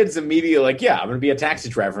how this kid's immediately like, yeah, I'm going to be a taxi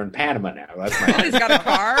driver in Panama now. That's my He's got a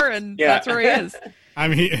car, and that's where he is. I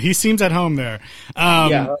mean, he seems at home there.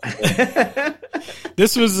 Yeah.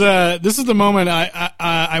 This is the moment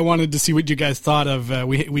I wanted to see what you guys thought of.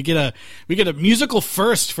 We get a musical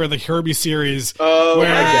first for the Herbie series. Oh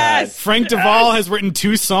where my God! Frank Duvall has written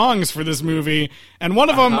 2 songs for this movie, and one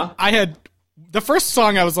of them I had. The first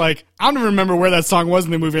song I was like, I don't even remember where that song was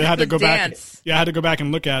in the movie. I had to go back. Yeah, I had to go back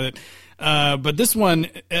and look at it. But this one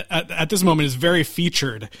at this moment is very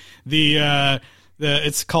featured.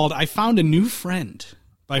 It's called "I Found a New Friend"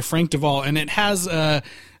 by Frank Duvall, and it has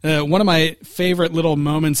one of my favorite little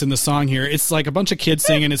moments in the song here. It's like a bunch of kids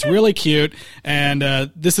singing. It's really cute, and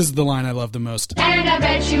this is the line I love the most. And I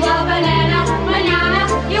bet you a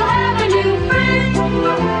banana, you'll have a new friend.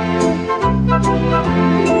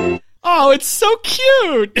 Oh, it's so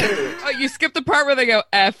cute! Oh, you skipped the part where they go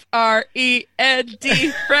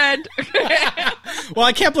F-R-E-N-D, friend. Well,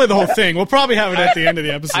 I can't play the whole thing. We'll probably have it at the end of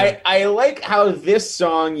the episode. I like how this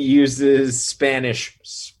song uses Spanish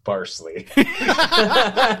sparsely.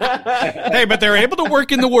 Hey, but they're able to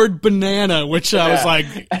work in the word banana, which I was like,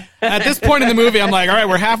 at this point in the movie, I'm like, all right,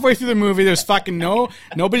 we're halfway through the movie. There's fucking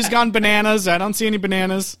nobody's gone bananas. I don't see any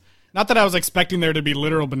bananas. Not that I was expecting there to be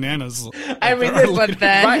literal bananas. I mean, but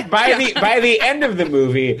then by the end of the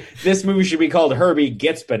movie, this movie should be called Herbie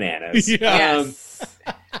Gets Bananas. Yeah.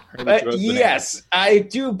 Yes. I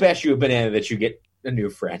do bet you a banana that you get a new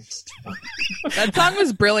friend. That song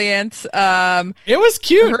was brilliant. It was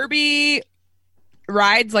cute. Herbie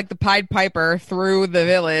rides like the Pied Piper through the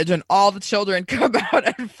village, and all the children come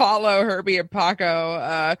out and follow Herbie and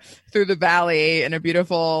Paco through the valley in a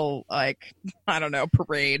beautiful, like, I don't know,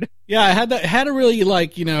 parade. Yeah, it had a really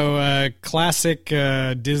classic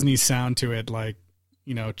Disney sound to it, like,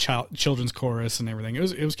 children's chorus and everything.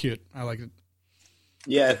 It was cute. I liked it.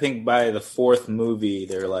 Yeah, I think by the 4th movie,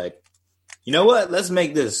 they're like, you know what? Let's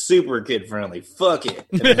make this super kid friendly. Fuck it.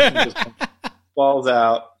 And then he just falls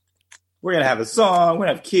out. We're going to have a song. We're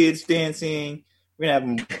going to have kids dancing. We're going to have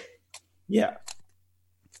them. Yeah.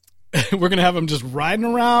 We're going to have them just riding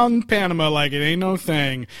around Panama like it ain't no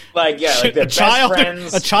thing. Like, yeah, like a child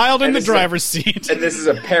in the driver's seat. And this is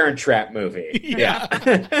a Parent Trap movie. Yeah.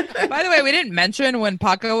 By the way, we didn't mention when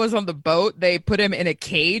Paco was on the boat, they put him in a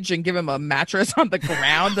cage and give him a mattress on the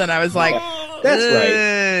ground. And I was like,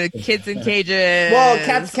 that's right. Kids in cages.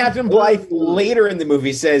 Well, Captain Blythe later in the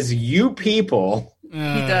movie says, "You people." He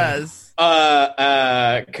does.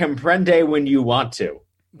 Comprende when you want to.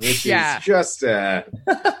 Which is just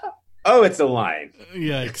oh, it's a line.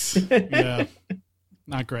 Yikes. Yeah.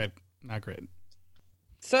 Not great.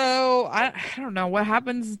 So I don't know what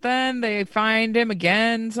happens then. They find him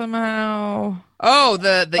again somehow. Oh,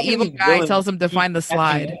 the evil guy tells him to find the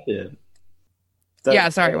slide.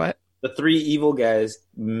 What? The 3 evil guys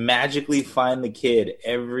magically find the kid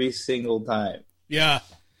every single time. Yeah.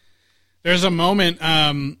 There's a moment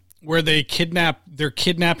where they're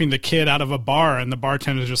kidnapping the kid out of a bar, and the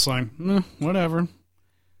bartender's just like, whatever.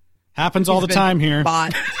 Happens all the time here.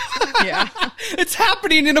 Bot. Yeah. It's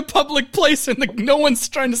happening in a public place, and no one's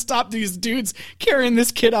trying to stop these dudes carrying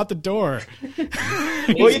this kid out the door.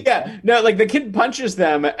 Well, yeah, no, like the kid punches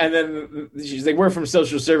them, and then she's like, "We're from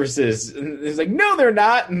social services," and he's like, "No, they're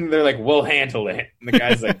not," and they're like, "We'll handle it." And the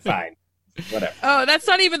guy's like, "Fine, whatever." Oh, that's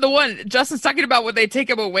not even the one. Justin's talking about when they take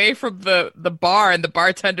him away from the bar, and the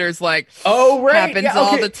bartender's like, "Oh, right, happens yeah,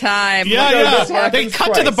 all okay. the time." Yeah. They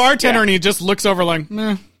cut to the bartender, yeah. and he just looks over like,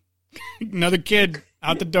 meh, another kid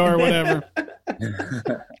out the door, whatever.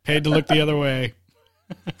 Paid to look the other way.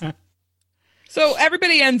 So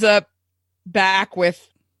everybody ends up back with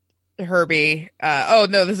Herbie. Oh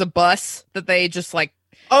no, there's a bus that they just like.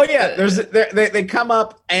 Oh yeah, they come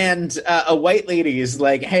up and a white lady is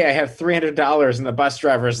like, "Hey, I have $300," and the bus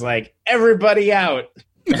driver's like, "Everybody out,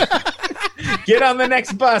 get on the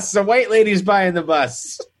next bus." The white lady's buying the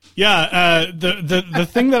bus. Yeah, the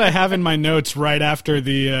thing that I have in my notes right after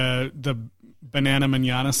the Banana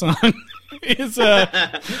Manana song is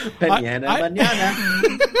Banana Manana.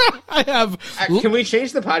 I have. Can we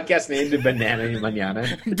change the podcast name to Banana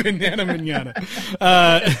Manana? Banana Manana.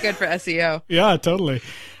 It's good for SEO. Yeah, totally.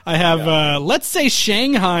 I have let's say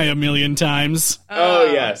Shanghai a million times. Oh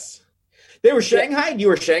yes, they were Shanghai. You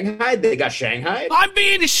were Shanghai. They got Shanghai. I'm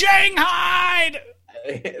being Shanghai.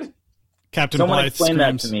 Captain Someone Blythe explained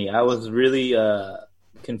screams. that to me. I was really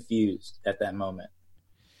confused at that moment.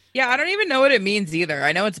 Yeah, I don't even know what it means either.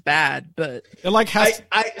 I know it's bad, but It like has.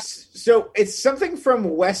 So it's something from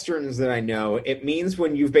Westerns that I know. It means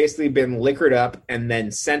when you've basically been liquored up and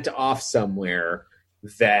then sent off somewhere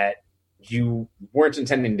that you weren't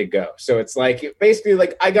intending to go. So it's like basically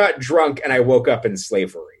like I got drunk and I woke up in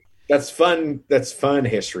slavery. That's fun. That's fun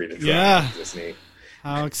history to try. Yeah. Disney.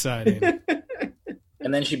 How exciting!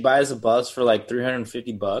 And then she buys a bus for like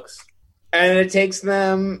 $350. And it takes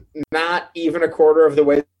them not even a quarter of the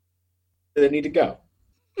way they need to go.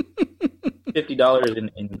 $50 in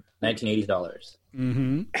 1980 dollars.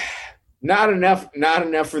 Mm-hmm. Not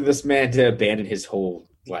enough for this man to abandon his whole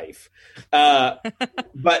life.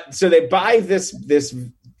 But so they buy this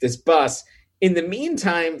bus. In the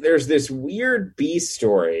meantime, there's this weird B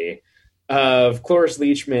story of Cloris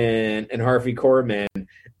Leachman and Harvey Korman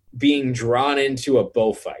being drawn into a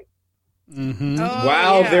bullfight Mm-hmm.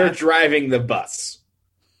 while they're driving the bus.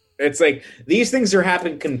 It's like these things are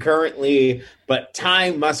happening concurrently, but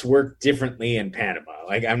time must work differently in Panama.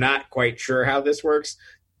 Like I'm not quite sure how this works,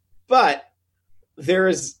 but there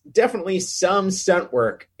is definitely some stunt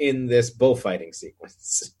work in this bullfighting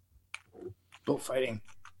sequence. Bullfighting.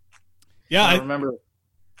 Yeah, I remember.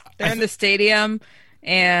 they're in the stadium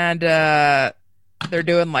and they're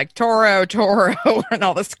doing like Toro and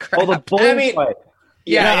all this crap. Oh, the bullfight.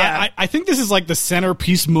 Yeah. I think this is like the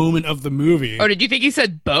centerpiece moment of the movie. Oh, did you think he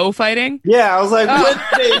said bow fighting? Yeah, I was like, what?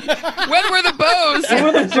 When were the bows?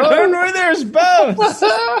 When were there's bows?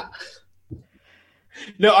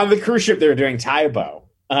 No, on the cruise ship they were doing Thai bow.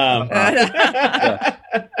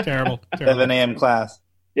 Terrible. 7 a.m. class.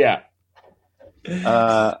 Yeah.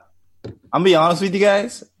 I'm gonna be honest with you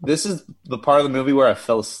guys. This is the part of the movie where I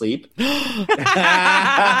fell asleep. We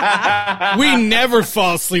never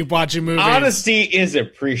fall asleep watching movies. Honesty is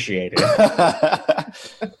appreciated. That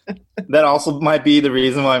also might be the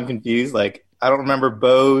reason why I'm confused. Like, I don't remember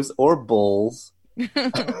bows or bulls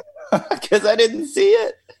because I didn't see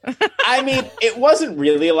it. I mean, it wasn't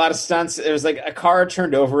really a lot of stunts. It was like a car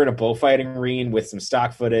turned over in a bullfighting arena with some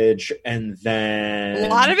stock footage, and then A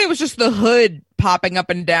lot of it was just the hood popping up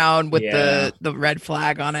and down with Yeah. the red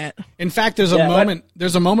flag on it. In fact, there's a moment.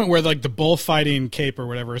 There's a moment where like the bullfighting cape or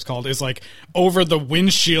whatever it's called is like over the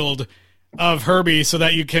windshield of Herbie, so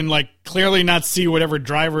that you can like clearly not see whatever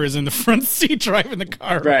driver is in the front seat driving the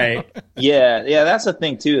car. right. Yeah, that's the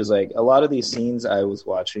thing too. Is like a lot of these scenes I was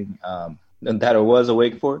watching that I was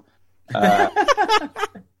awake for.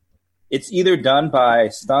 It's either done by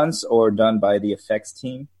stunts or done by the effects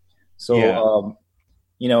team. So, Yeah.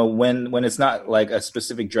 you know, when it's not like a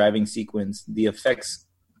specific driving sequence, the effects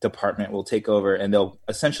department will take over and they'll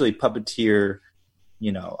essentially puppeteer,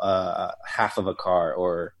 you know, half of a car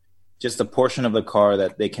or just a portion of the car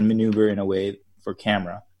that they can maneuver in a way for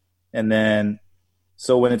camera. And then,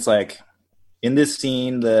 so when it's like in this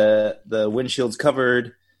scene, the windshield's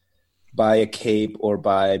covered by a cape or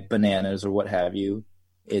by bananas or what have you,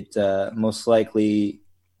 it most likely,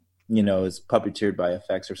 you know, is puppeteered by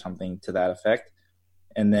effects or something to that effect.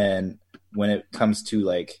 And then when it comes to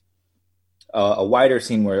like a wider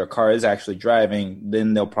scene where a car is actually driving,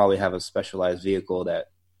 then they'll probably have a specialized vehicle that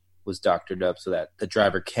was doctored up so that the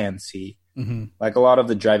driver can see. Mm-hmm. Like a lot of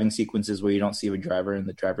the driving sequences where you don't see a driver in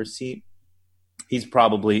the driver's seat, he's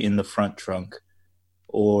probably in the front trunk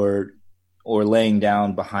or laying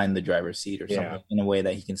down behind the driver's seat or something Yeah. in a way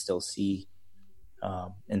that he can still see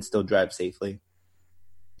and still drive safely.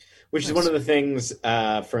 Which is one of the things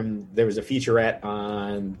there was a featurette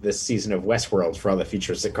on this season of Westworld for all the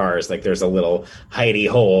futuristic cars. Like there's a little hidey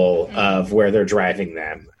hole of where they're driving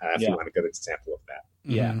them. If you want a good example of that.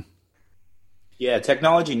 Yeah. Yeah.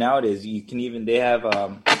 Technology nowadays, they have,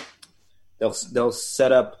 they'll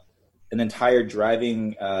set up an entire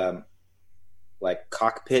driving, like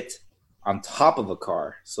cockpit on top of a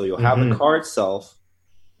car. So you'll have the car itself,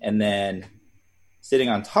 and then sitting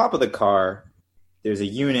on top of the car, there's a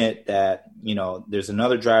unit that, there's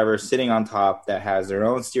another driver sitting on top that has their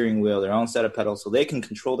own steering wheel, their own set of pedals, so they can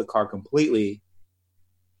control the car completely.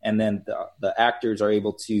 And then the actors are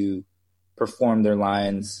able to perform their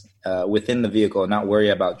lines within the vehicle and not worry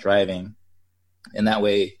about driving. And that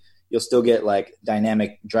way you'll still get like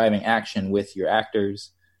dynamic driving action with your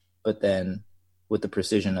actors, but then with the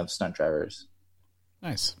precision of stunt drivers.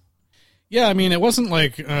 Nice. Yeah, I mean, it wasn't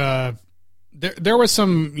like there was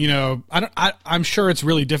some, I'm sure it's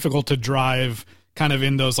really difficult to drive kind of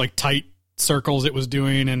in those like tight circles it was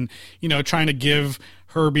doing, and trying to give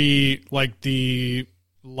Herbie like the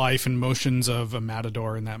life and motions of a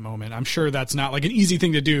matador in that moment. I'm sure that's not like an easy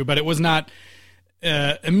thing to do, but it was not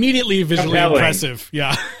immediately visually impressive.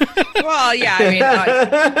 Yeah. Well, yeah, I mean,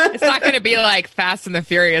 it's not going to be like Fast and the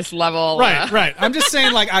Furious level. Right. I'm just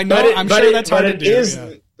saying, like, I know, I'm sure that's hard to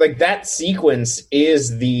do. Like that sequence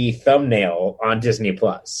is the thumbnail on Disney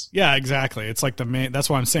Plus. Yeah, exactly. It's like the main. That's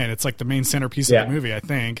what I'm saying. It's like the main centerpiece of the movie. I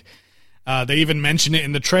think they even mention it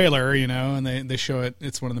in the trailer, and they show it.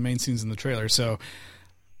 It's one of the main scenes in the trailer. So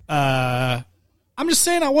I'm just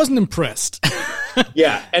saying, I wasn't impressed.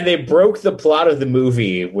 Yeah, and they broke the plot of the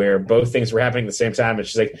movie where both things were happening at the same time.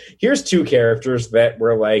 It's just like, here's two characters that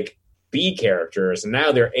were like B characters, and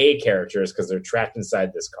now they're A characters because they're trapped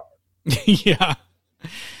inside this car. Yeah.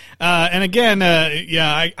 And again,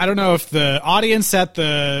 I don't know if the audience at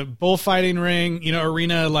the bullfighting ring,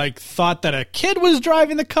 arena, like thought that a kid was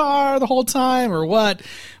driving the car the whole time or what,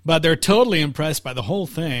 but they're totally impressed by the whole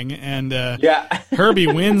thing. And Herbie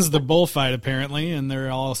wins the bullfight apparently, and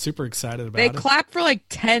they're all super excited about it. They clap for like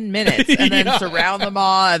 10 minutes and then surround them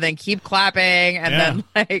all and then keep clapping and then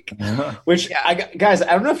like... Guys,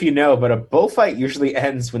 I don't know if you know, but a bullfight usually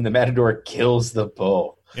ends when the matador kills the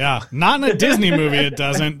bull. Yeah, not in a Disney movie it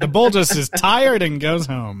doesn't. The bull just is tired and goes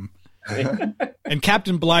home. And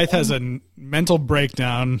Captain Blythe has a mental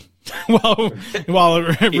breakdown while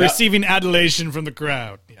receiving adulation from the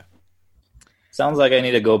crowd. Yeah. Sounds like I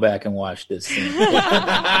need to go back and watch this scene. So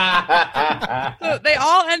they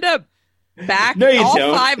all end up back. No, you all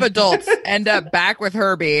don't. 5 adults end up back with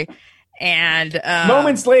Herbie. And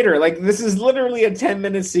moments later, like this is literally a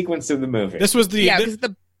 10-minute sequence of the movie. This was because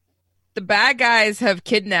the bad guys have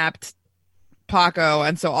kidnapped Paco,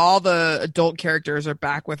 and so all the adult characters are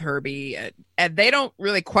back with Herbie, and they don't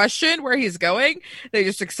really question where he's going. They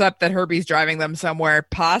just accept that Herbie's driving them somewhere,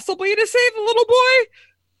 possibly to save the little boy.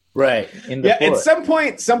 Right. At some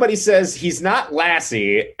point, somebody says he's not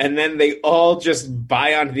Lassie, and then they all just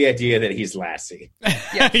buy onto the idea that he's Lassie.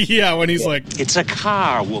 Yeah, when he's like, "It's a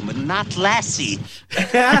car, woman, not Lassie."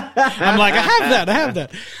 I'm like, I have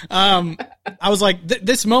that. I was like,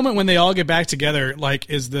 this moment when they all get back together, like,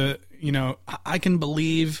 is the, I can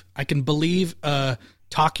believe a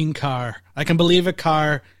talking car. I can believe a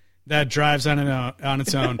car that drives on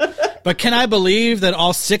its own. But can I believe that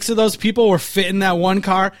all 6 of those people were fit in that one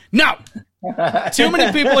car? No! Too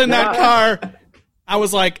many people in that car. I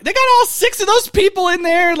was like, they got all 6 of those people in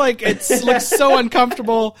there. Like, it looks so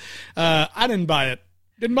uncomfortable. I didn't buy it.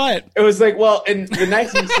 It was like, well, in the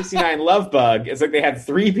 1969 Love Bug, it's like they had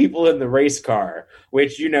 3 people in the race car,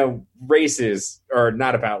 which, races are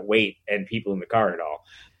not about weight and people in the car at all.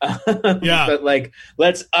 Yeah. But like,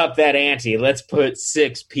 let's up that ante. Let's put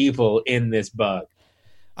 6 people in this bug.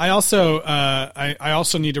 I also I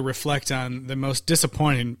also need to reflect on the most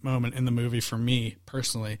disappointing moment in the movie for me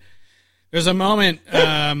personally. There's a moment,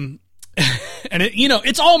 and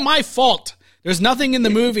it's all my fault. There's nothing in the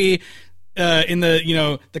movie, in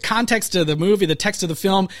the the context of the movie, the text of the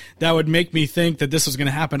film, that would make me think that this was going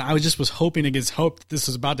to happen. I was hoping against hope that this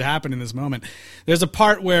was about to happen in this moment. There's a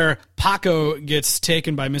part where Paco gets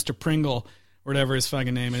taken by Mr. Pringle, or whatever his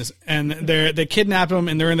fucking name is, and they kidnap him,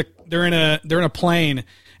 and they're in a plane,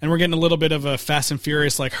 and we're getting a little bit of a Fast and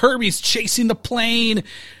Furious, like Herbie's chasing the plane,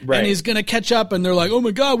 right, and he's gonna catch up, and they're like, oh my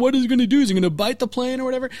god, what is he gonna do? Is he gonna bite the plane or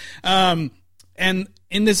whatever? And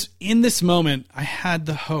in this moment, I had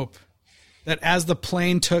the hope that as the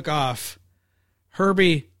plane took off,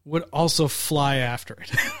 Herbie would also fly after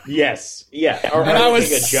it. Yes. Yeah. Or And I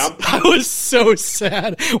take a jump. I was so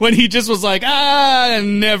sad when he just was like,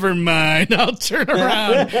 never mind. I'll turn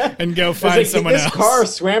around and go It's find like, someone this else. car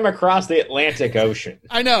swam across the Atlantic Ocean.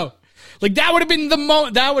 I know. Like, that would have been the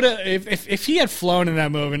moment. That would have, if he had flown in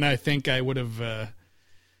that moment, I think I would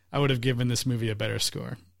have given this movie a better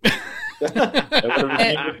score.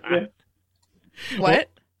 What?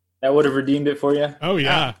 That would have redeemed it for you? Oh,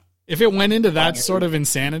 yeah. If it went into that sort of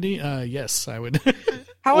insanity, yes, I would.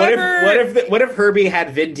 However, What if Herbie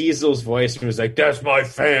had Vin Diesel's voice and was like, "That's my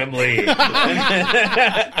family,"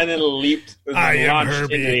 and then leaped, I am launched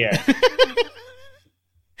Herbie. into the air.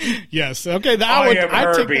 Yes. Okay. I am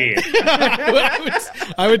Herbie.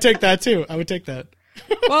 I would take that too. I would take that.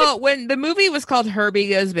 well, when the movie was called Herbie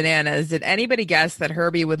Goes Bananas, did anybody guess that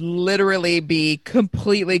Herbie would literally be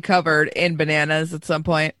completely covered in bananas at some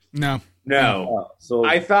point? No. No, So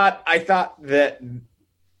I thought that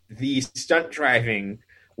the stunt driving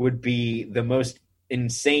would be the most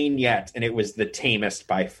insane yet, and it was the tamest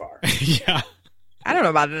by far. Yeah. I don't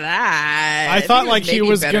know about that. I thought think it like he maybe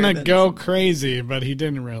was better gonna than- go crazy, but he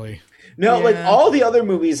didn't really. No, Yeah. like all the other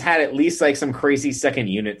movies had at least like some crazy second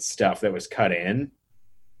unit stuff that was cut in.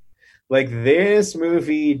 Like this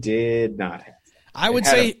movie did not have. I would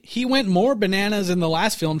had say he went more bananas in the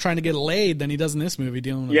last film trying to get laid than he does in this movie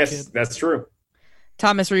dealing with a Yes, kid. that's true.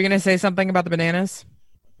 Thomas, were you going to say something about the bananas?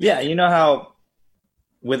 yeah, you know how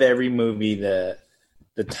with every movie the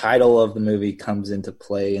title of the movie comes into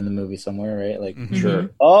play in the movie somewhere, right? Like, Sure.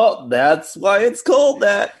 oh, that's why it's called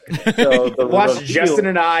that. So the Watch reveal- Justin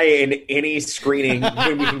and I in any screening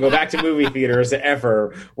when we can go back to movie theaters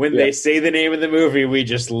ever. When Yeah. they say the name of the movie, we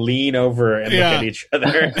just lean over and Yeah. look at each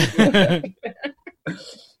other.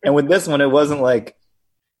 And with this one, it wasn't like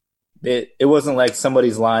it wasn't like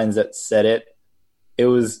somebody's lines that said it. It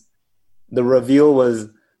was the reveal was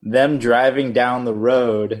them driving down the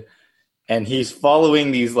road, and he's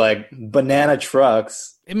following these like banana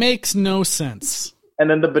trucks, It makes no sense. and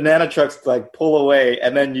then the banana trucks like pull away,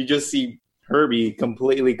 and then you just see Herbie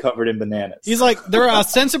completely covered in bananas. He's like, they're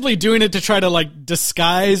ostensibly doing it to try to like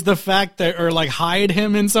disguise the fact that, or like hide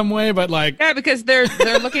him in some way, but like, Yeah, because they're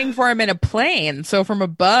looking for him in a plane. So from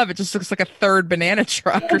above, it just looks like a third banana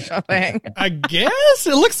truck or something. I guess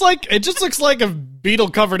it just looks like a beetle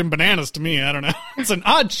covered in bananas to me. I don't know. It's an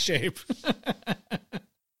odd shape.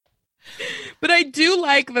 But I do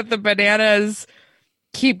like that the bananas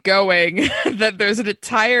keep going, that there's an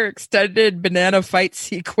entire extended banana fight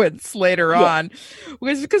sequence later on.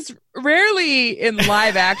 Because rarely in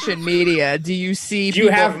live action media do you see You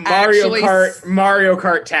people have actually Mario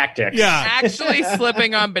Kart tactics. Yeah. actually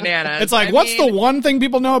slipping on bananas. It's like, I what's mean, the one thing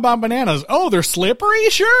people know about bananas? Oh, they're slippery?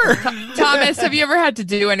 Sure. Thomas, have you ever had to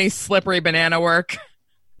do any slippery banana work?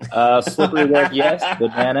 Slippery work, yes.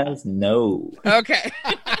 Bananas, no. Okay.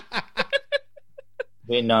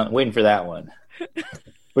 Waiting for that one.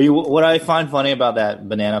 But what I find funny about that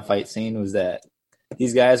banana fight scene was that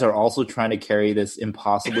these guys are also trying to carry this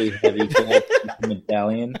impossibly heavy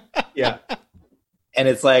medallion, Yeah. and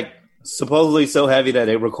it's like supposedly so heavy that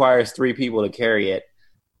it requires 3 people to carry it.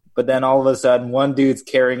 But then all of a sudden, one dude's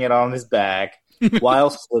carrying it on his back while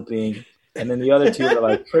slipping, and then the other 2 are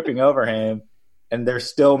like tripping over him, and they're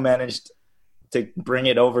still managed to bring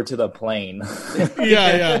it over to the plane.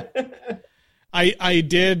 Yeah. I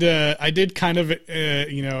did kind of,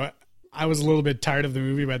 I was a little bit tired of the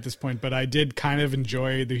movie at this point, but I did kind of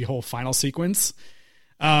enjoy the whole final sequence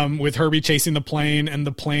with Herbie chasing the plane and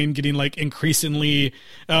the plane getting like increasingly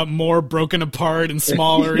more broken apart and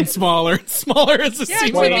smaller and smaller and smaller as the Yeah,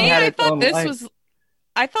 scene to went me, on.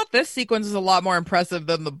 I thought this sequence was a lot more impressive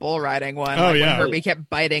than the bull riding one. Oh, like yeah. when Herbie kept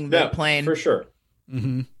biting the plane. For sure.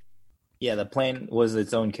 Mm-hmm. Yeah, the plane was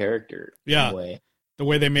its own character. Yeah. In a way. The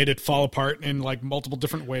way they made it fall apart in like multiple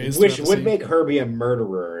different ways. Which throughout the would scene. make Herbie a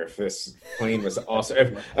murderer if this plane was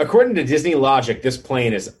also. According to Disney logic, this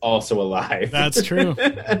plane is also alive. That's true.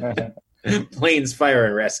 Planes, fire,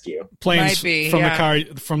 and rescue. Planes Might be, from yeah.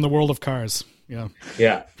 from the world of Cars. Yeah.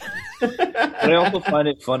 Yeah. But I also find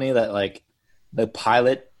it funny that like the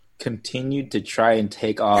pilot continued to try and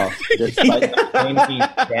take off despite the plane being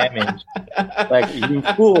damaged. Like, you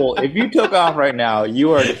fool, if you took off right now,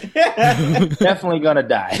 you are definitely gonna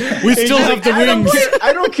die. We still have the wings.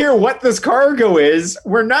 I don't care what this cargo is.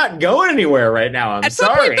 We're not going anywhere right now. I'm At some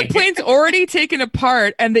sorry. point, the plane's already taken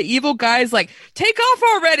apart, and the evil guy's like, "Take off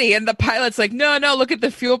already!" And the pilot's like, "No, look at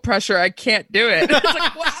the fuel pressure. I can't do it." It's like,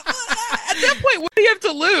 at that point, what do you have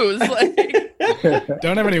to lose? Like,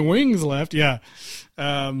 Don't have any wings left. Yeah.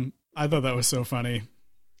 I thought that was so funny.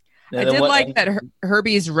 I did like that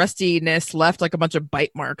Herbie's rustiness left like a bunch of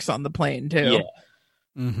bite marks on the plane too. Yeah.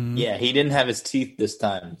 Mm-hmm. Yeah, he didn't have his teeth this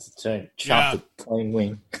time to chop the plain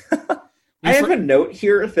wing. I have a note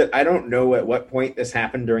here that I don't know at what point this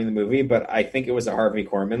happened during the movie, but I think it was a Harvey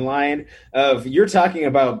Korman line of, "You're talking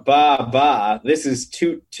about ba ba, this is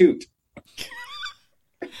toot toot."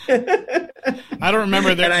 I don't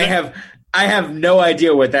remember that. And I have no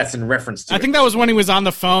idea what that's in reference to. I think that was when he was on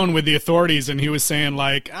the phone with the authorities and he was saying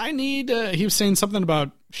like, "I need." He was saying something about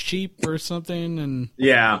sheep or something, and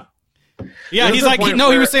yeah. Yeah, he's like, he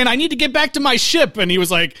was saying, "I need to get back to my ship," and he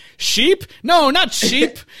was like, "Sheep? No, not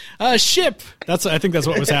sheep, ship." I think that's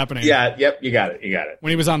what was happening. Yeah, yep, you got it.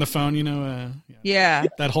 When he was on the phone,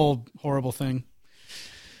 that whole horrible thing.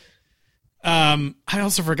 I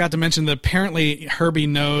also forgot to mention that apparently Herbie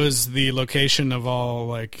knows the location of all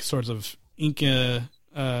like sorts of Inca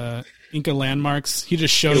landmarks. He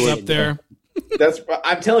just shows up there.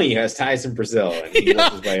 I'm telling you, he has ties in Brazil, and he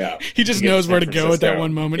works his way up. He just knows where to go at that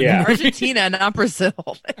one moment. Yeah. Argentina, not Brazil.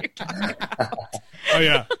 Oh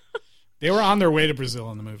yeah, they were on their way to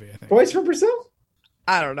Brazil in the movie. I think. Boys from Brazil?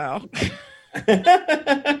 I don't know.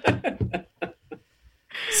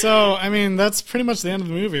 So I mean, that's pretty much the end of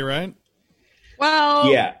the movie, right?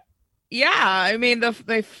 Well, yeah. I mean,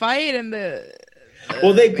 they fight and the.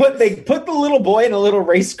 Well, they put the little boy in a little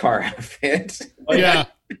race car outfit. Yeah.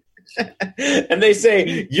 And they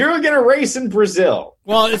say, "You're going to race in Brazil."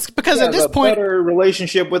 Well, it's because at this point, better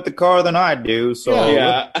relationship with the car than I do. So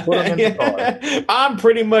let's put him in the car. I'm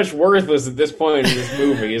pretty much worthless at this point in this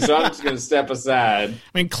movie, so I'm just going to step aside.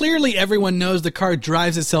 I mean, clearly everyone knows the car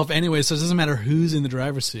drives itself anyway, so it doesn't matter who's in the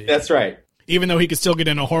driver's seat. That's right. Even though he could still get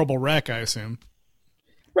in a horrible wreck, I assume.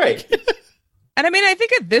 Right. And I mean, I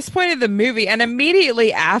think at this point of the movie, and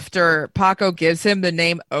immediately after Paco gives him the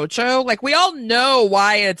name Ocho, like we all know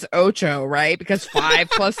why it's Ocho, right? Because 5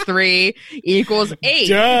 plus 3 equals 8.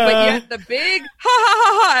 Duh. But yet the big ha ha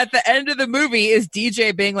ha ha at the end of the movie is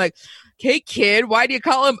DJ being like, "Hey kid, why do you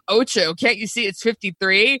call him Ocho? Can't you see it's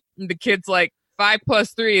 53? And the kid's like, 5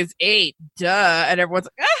 plus 3 is 8. Duh. And everyone's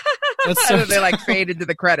like, ah! So and they like fade into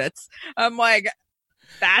the credits. I'm like,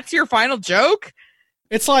 that's your final joke?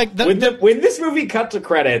 It's like when this movie cut to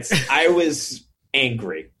credits, I was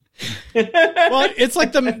angry. Well, it's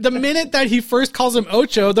like the minute that he first calls him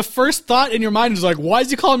Ocho, the first thought in your mind is like, why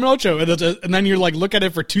does he call him Ocho? And then you like look at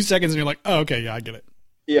it for 2 seconds and you're like, oh, okay, yeah, I get it.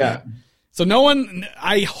 Yeah. So no one,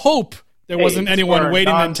 I hope there wasn't anyone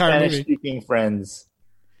waiting the entire movie. Speaking friends.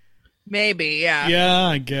 Maybe, yeah. Yeah,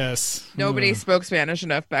 I guess. Nobody spoke Spanish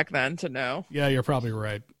enough back then to know. Yeah, you're probably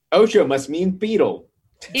right. Ocho must mean beetle.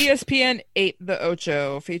 ESPN 8 the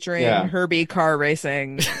Ocho, featuring Herbie car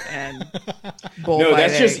racing and bullfighting. No,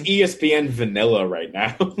 that's just ESPN vanilla right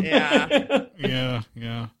now. Yeah.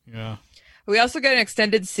 Yeah. We also get an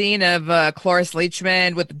extended scene of Cloris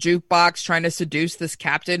Leachman with the jukebox trying to seduce this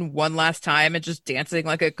captain one last time and just dancing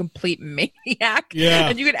like a complete maniac. Yeah.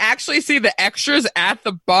 And you can actually see the extras at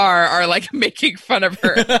the bar are like making fun of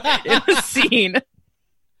her in the scene.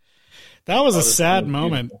 That was a sad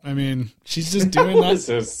moment. I mean, she's just doing that. That was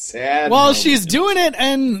a sad Well, moment. she's doing it,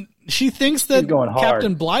 and she thinks that going hard.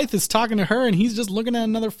 Captain Blythe is talking to her, and he's just looking at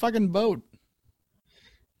another fucking boat.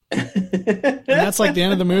 And that's like the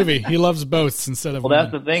end of the movie. He loves boats instead of Well,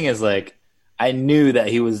 that's the thing is like, I knew that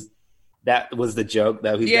that was the joke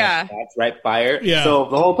that he's Yeah. that's right fire. Yeah. So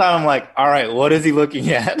the whole time I'm like, all right, what is he looking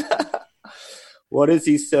at? What is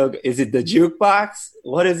he is it the jukebox?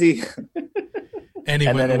 What is he?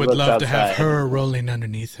 Anyone then it would looks love to have outside. her rolling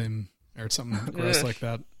underneath him or something gross like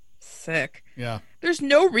that. Sick. Yeah. There's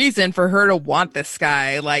no reason for her to want this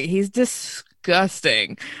guy. Like, he's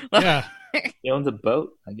disgusting. Yeah. He owns a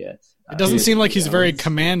boat, I guess. It doesn't seem like he's very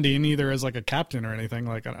commanding either as like a captain or anything.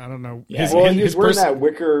 Like, I don't know. Yeah. He was wearing that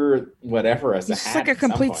wicker whatever as a He's hat. like a at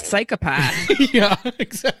some complete point. psychopath. Yeah,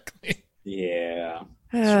 exactly. Yeah.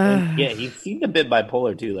 Yeah, he seemed a bit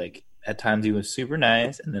bipolar too. Like at times he was super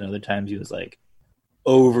nice, and then other times he was like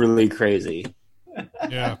overly crazy.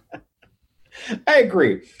 Yeah. I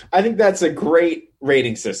agree. I think that's a great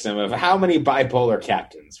rating system of how many bipolar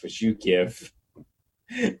captains would you give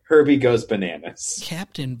Herbie Goes Bananas.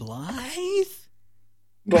 Captain Blythe?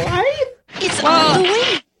 Blythe? It's on the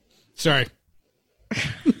way. Sorry.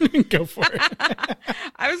 Go for it.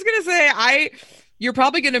 I was gonna say you're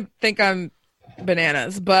probably gonna think I'm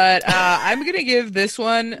bananas, but I'm gonna give this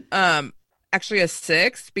one actually a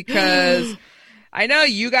 6 because I know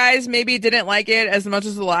you guys maybe didn't like it as much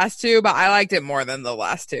as the last two, but I liked it more than the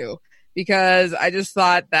last two because I just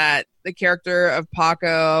thought that the character of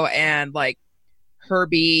Paco and like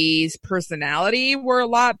Herbie's personality were a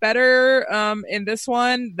lot better in this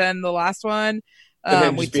one than the last one. And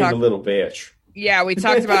then just being a little bitch. Yeah, we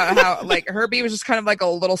talked about how like Herbie was just kind of like a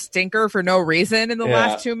little stinker for no reason in the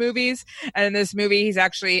last two movies. And in this movie, he's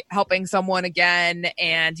actually helping someone again,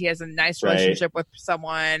 and he has a nice relationship with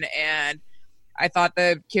someone. And I thought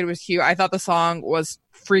the kid was cute. I thought the song was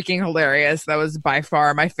freaking hilarious. That was by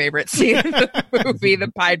far my favorite scene in the movie,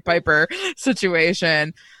 the Pied Piper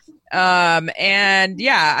situation. And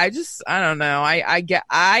yeah, I don't know.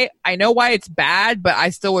 I know why it's bad, but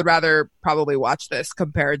I still would rather probably watch this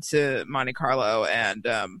compared to Monte Carlo and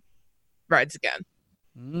Rides Again.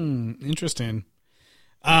 Interesting.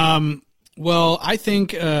 Well, I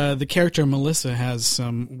think the character Melissa has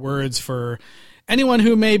some words for anyone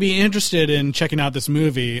who may be interested in checking out this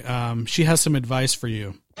movie. She has some advice for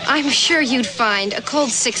you. I'm sure you'd find a cold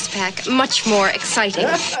six-pack much more exciting.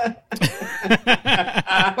 Well,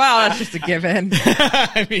 that's just a given.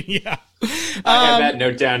 I mean, yeah. I have that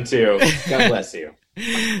note down too. God bless you.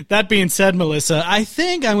 That being said, Melissa, I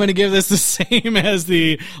think I'm going to give this the same as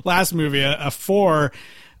the last movie, a 4,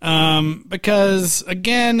 because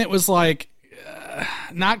again, it was like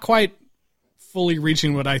not quite fully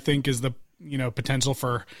reaching what I think is the potential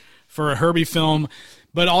for a Herbie film.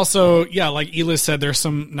 But also, yeah, like Elis said, there's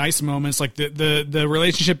some nice moments. Like the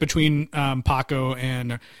relationship between Paco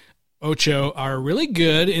and Ocho are really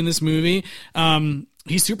good in this movie.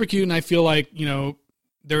 He's super cute, and I feel like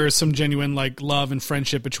there is some genuine like love and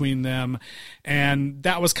friendship between them, and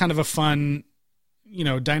that was kind of a fun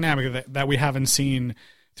dynamic that we haven't seen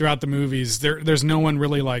throughout the movies. There's no one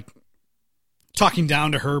really like talking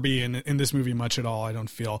down to Herbie in this movie much at all. I don't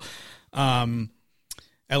feel.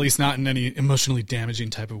 At least not in any emotionally damaging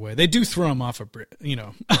type of way. They do throw him off a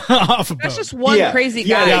off a boat. That's just one crazy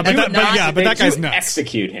guy. Yeah, but that guy's nuts.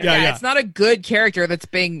 Execute him. Yeah, it's not a good character that's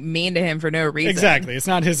being mean to him for no reason. Exactly. It's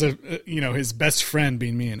not his his best friend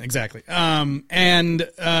being mean. Exactly. I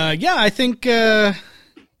think again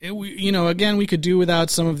we could do without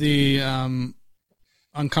some of the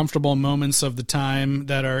uncomfortable moments of the time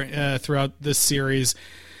that are throughout this series,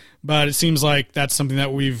 but it seems like that's something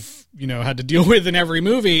that we've had to deal with in every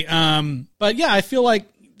movie. But yeah, I feel like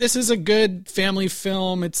this is a good family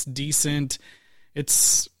film. It's decent.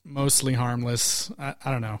 It's mostly harmless. I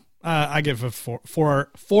don't know. I give it four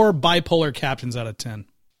bipolar captains out of 10.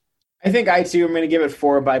 I think I too am going to give it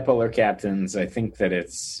 4 bipolar captains. I think that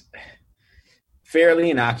it's fairly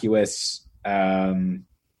innocuous. And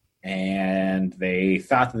they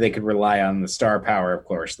thought that they could rely on the star power of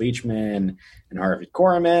Cloris Leachman and Harvey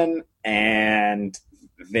Korman, and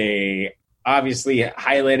they obviously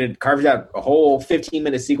carved out a whole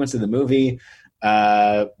 15-minute sequence of the movie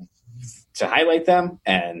to highlight them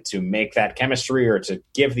and to make that chemistry, or to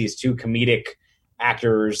give these two comedic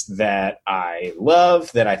actors that I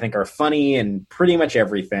love, that I think are funny in pretty much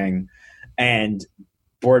everything, and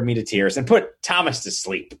bored me to tears and put Thomas to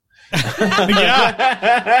sleep.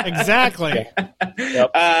 Yeah, exactly.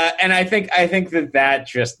 Yep. And I think that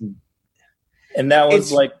just, and that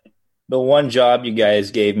was like the one job you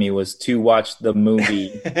guys gave me was to watch the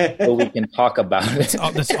movie so we can talk about it.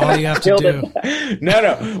 That's all you have to do.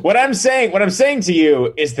 No. What I'm saying to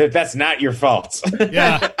you is that that's not your fault.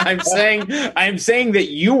 Yeah. I'm saying that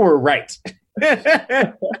you were right.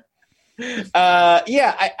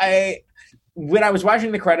 I when I was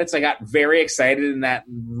watching the credits, I got very excited, and that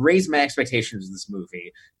raised my expectations of this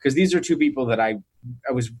movie, because these are two people that I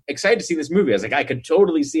was excited to see this movie. I was like, I could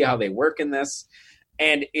totally see how they work in this,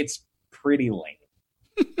 and it's pretty lame.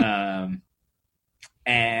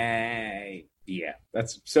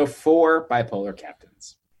 That's so 4 bipolar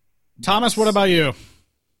captains. Thomas, what about you?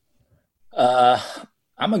 I'm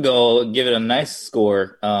gonna go give it a nice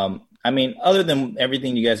score. Other than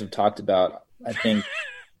everything you guys have talked about, I think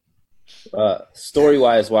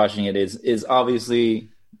story-wise, watching it is obviously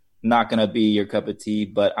not gonna be your cup of tea,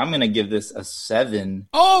 but I'm gonna give this a 7.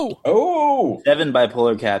 7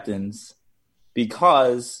 bipolar captains,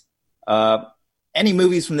 because any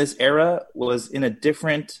movies from this era was in a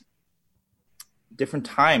different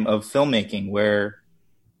time of filmmaking where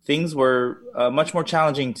things were much more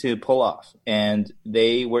challenging to pull off, and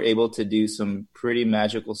they were able to do some pretty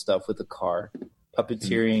magical stuff with the car,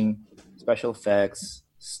 puppeteering, special effects,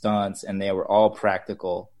 stunts, and they were all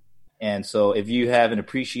practical. And so if you have an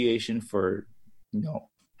appreciation for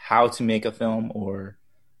how to make a film or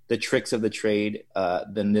the tricks of the trade,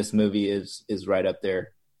 then this movie is right up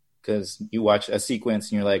there, because you watch a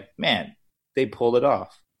sequence and you're like, man, they pulled it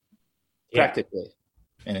off practically.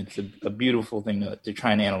 And it's a beautiful thing to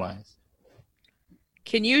try and analyze.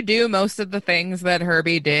 Can you do most of the things that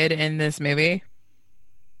Herbie did in this movie?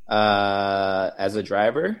 As a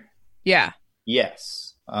driver? Yeah.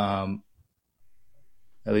 Yes. At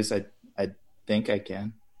least I think I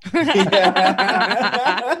can. No,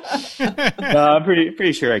 I'm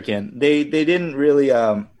pretty sure I can. They didn't really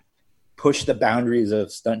push the boundaries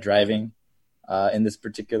of stunt driving in this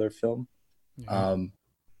particular film.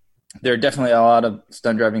 There are definitely a lot of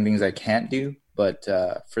stunt driving things I can't do, but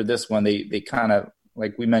for this one, they kind of,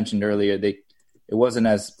 like we mentioned earlier, it wasn't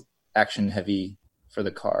as action heavy for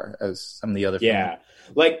the car as some of the other films.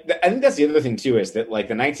 Like I think that's the other thing too, is that like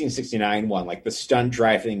the 1969 one, like the stunt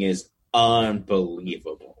driving is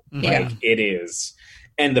unbelievable. Like it is,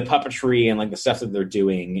 and the puppetry and like the stuff that they're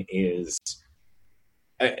doing is,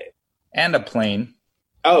 and a plane.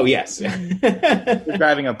 Oh yes, they're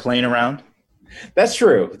driving a plane around. That's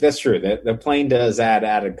true. The plane does add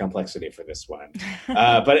added complexity for this one,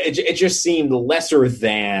 but it just seemed lesser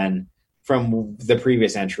than from the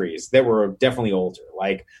previous entries that were definitely older.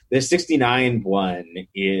 Like the 69 one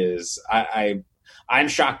is, I'm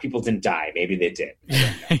shocked people didn't die. Maybe they did.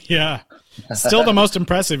 Yeah. Still the most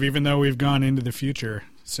impressive, even though we've gone into the future.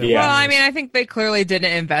 So Well, I mean, I think they clearly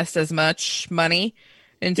didn't invest as much money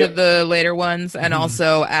into the later ones. And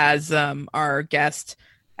also, as our guest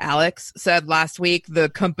Alex said last week, the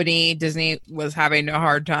company Disney was having a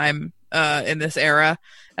hard time in this era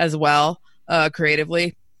as well,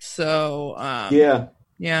 creatively. So, yeah.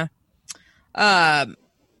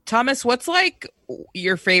 Thomas, what's like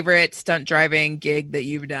your favorite stunt driving gig that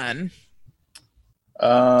you've done?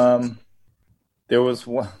 There was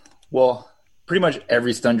one, well, pretty much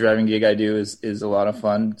every stunt driving gig I do is a lot of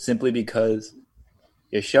fun, simply because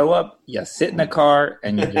you show up, you sit in a car,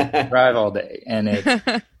 and you just drive all day. And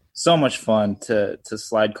it's so much fun to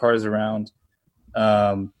slide cars around.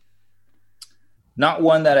 Not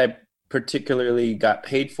one that I particularly got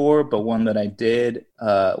paid for, but one that I did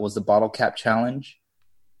was the Bottle Cap Challenge.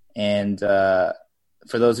 And for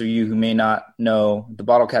those of you who may not know, the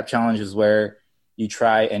Bottle Cap Challenge is where you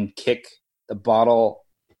try and kick the bottle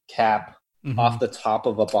cap off the top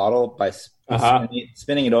of a bottle by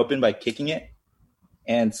spinning it open by kicking it.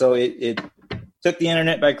 And so it took the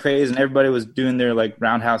internet by craze, and everybody was doing their like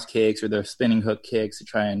roundhouse kicks or their spinning hook kicks to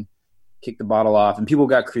try and kick the bottle off. And people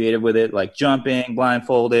got creative with it, like jumping,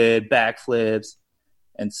 blindfolded, backflips.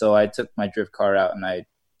 And so I took my drift car out and I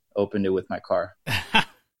opened it with my car.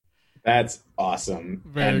 That's awesome.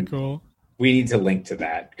 Very cool. We need to link to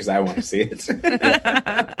that because I want to see it.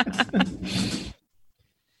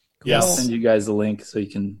 Yeah, I'll send you guys the link so you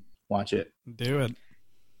can watch it. Do it.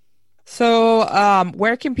 So,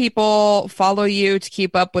 where can people follow you to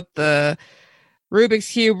keep up with the Rubik's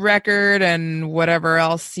Cube record and whatever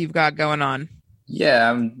else you've got going on? Yeah,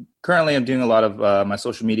 I'm doing a lot of my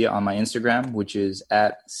social media on my Instagram, which is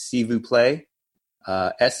at SeeVuPlay,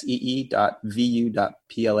 see.vu.play.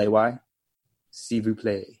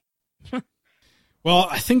 SeeVuPlay. Well,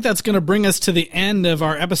 I think that's going to bring us to the end of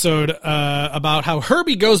our episode about how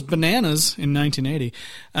Herbie goes bananas in 1980.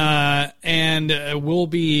 And we'll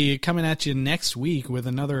be coming at you next week with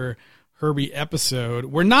another Herbie episode.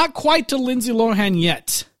 We're not quite to Lindsay Lohan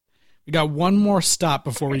yet. We got one more stop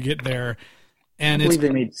before we get there. And I believe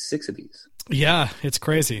they made 6 of these. Yeah, it's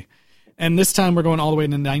crazy. And this time we're going all the way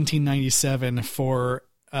to 1997 for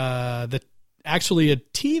actually a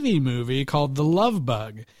TV movie called The Love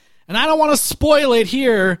Bug. And I don't want to spoil it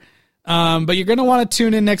here, but you're going to want to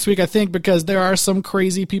tune in next week, I think, because there are some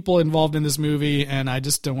crazy people involved in this movie, and I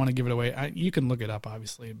just don't want to give it away. You can look it up,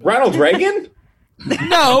 obviously. But... Ronald Reagan?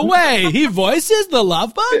 No way. He voices the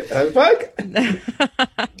Love Bug?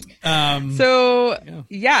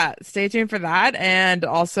 Stay tuned for that. And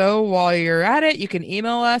also, while you're at it, you can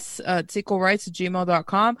email us at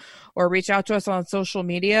sequelrights@gmail.com or reach out to us on social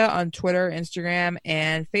media on Twitter, Instagram,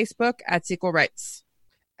 and Facebook at Sequel Rights.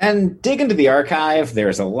 And dig into the archive.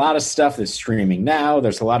 There's a lot of stuff that's streaming now.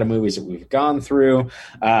 There's a lot of movies that we've gone through.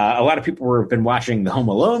 A lot of people have been watching the Home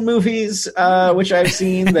Alone movies, which I've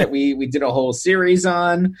seen that we did a whole series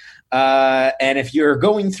on. And if you're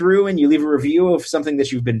going through and you leave a review of something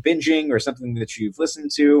that you've been binging or something that you've listened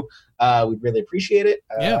to, we'd really appreciate it.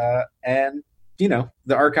 And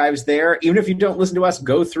the archive's there. Even if you don't listen to us,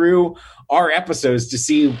 go through our episodes to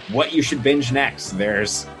see what you should binge next.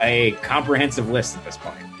 There's a comprehensive list at this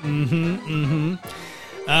point.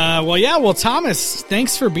 Well, Thomas,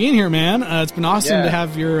 thanks for being here, man. It's been awesome to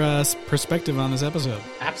have your perspective on this episode.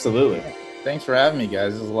 Absolutely. Thanks for having me,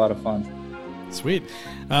 guys. This was a lot of fun. Sweet.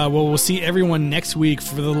 We'll see everyone next week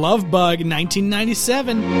for The Love Bug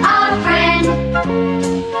 1997. Our friend.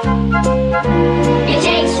 It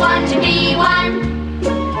takes one to be one.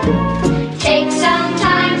 Take some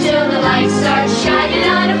time till the lights start shining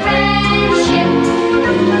on a friendship.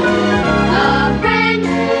 A friend.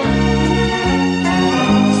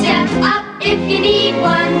 Step up if you need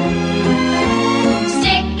one.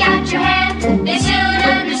 Stick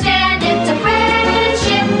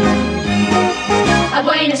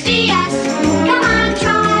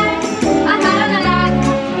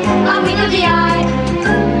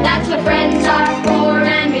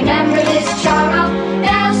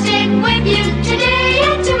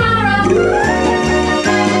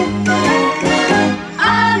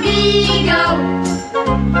we go.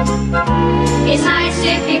 It's nice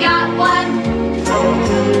if you got one,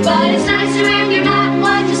 but it's nicer if you're not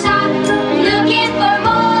one to stop looking for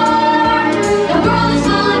more. The world is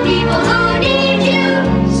full of people who need you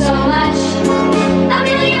so much. A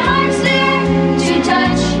million hearts there to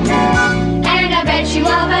touch. And I bet you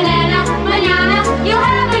a banana, manana, you'll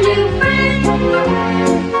have a new friend.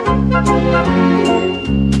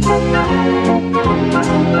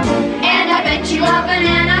 And I bet you a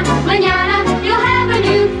banana, manana, you'll have a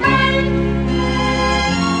new friend.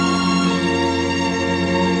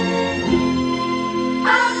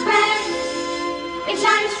 A friend. It's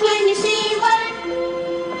nice when you see one,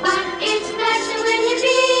 but it's nicer when you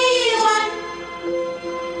be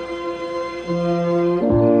one.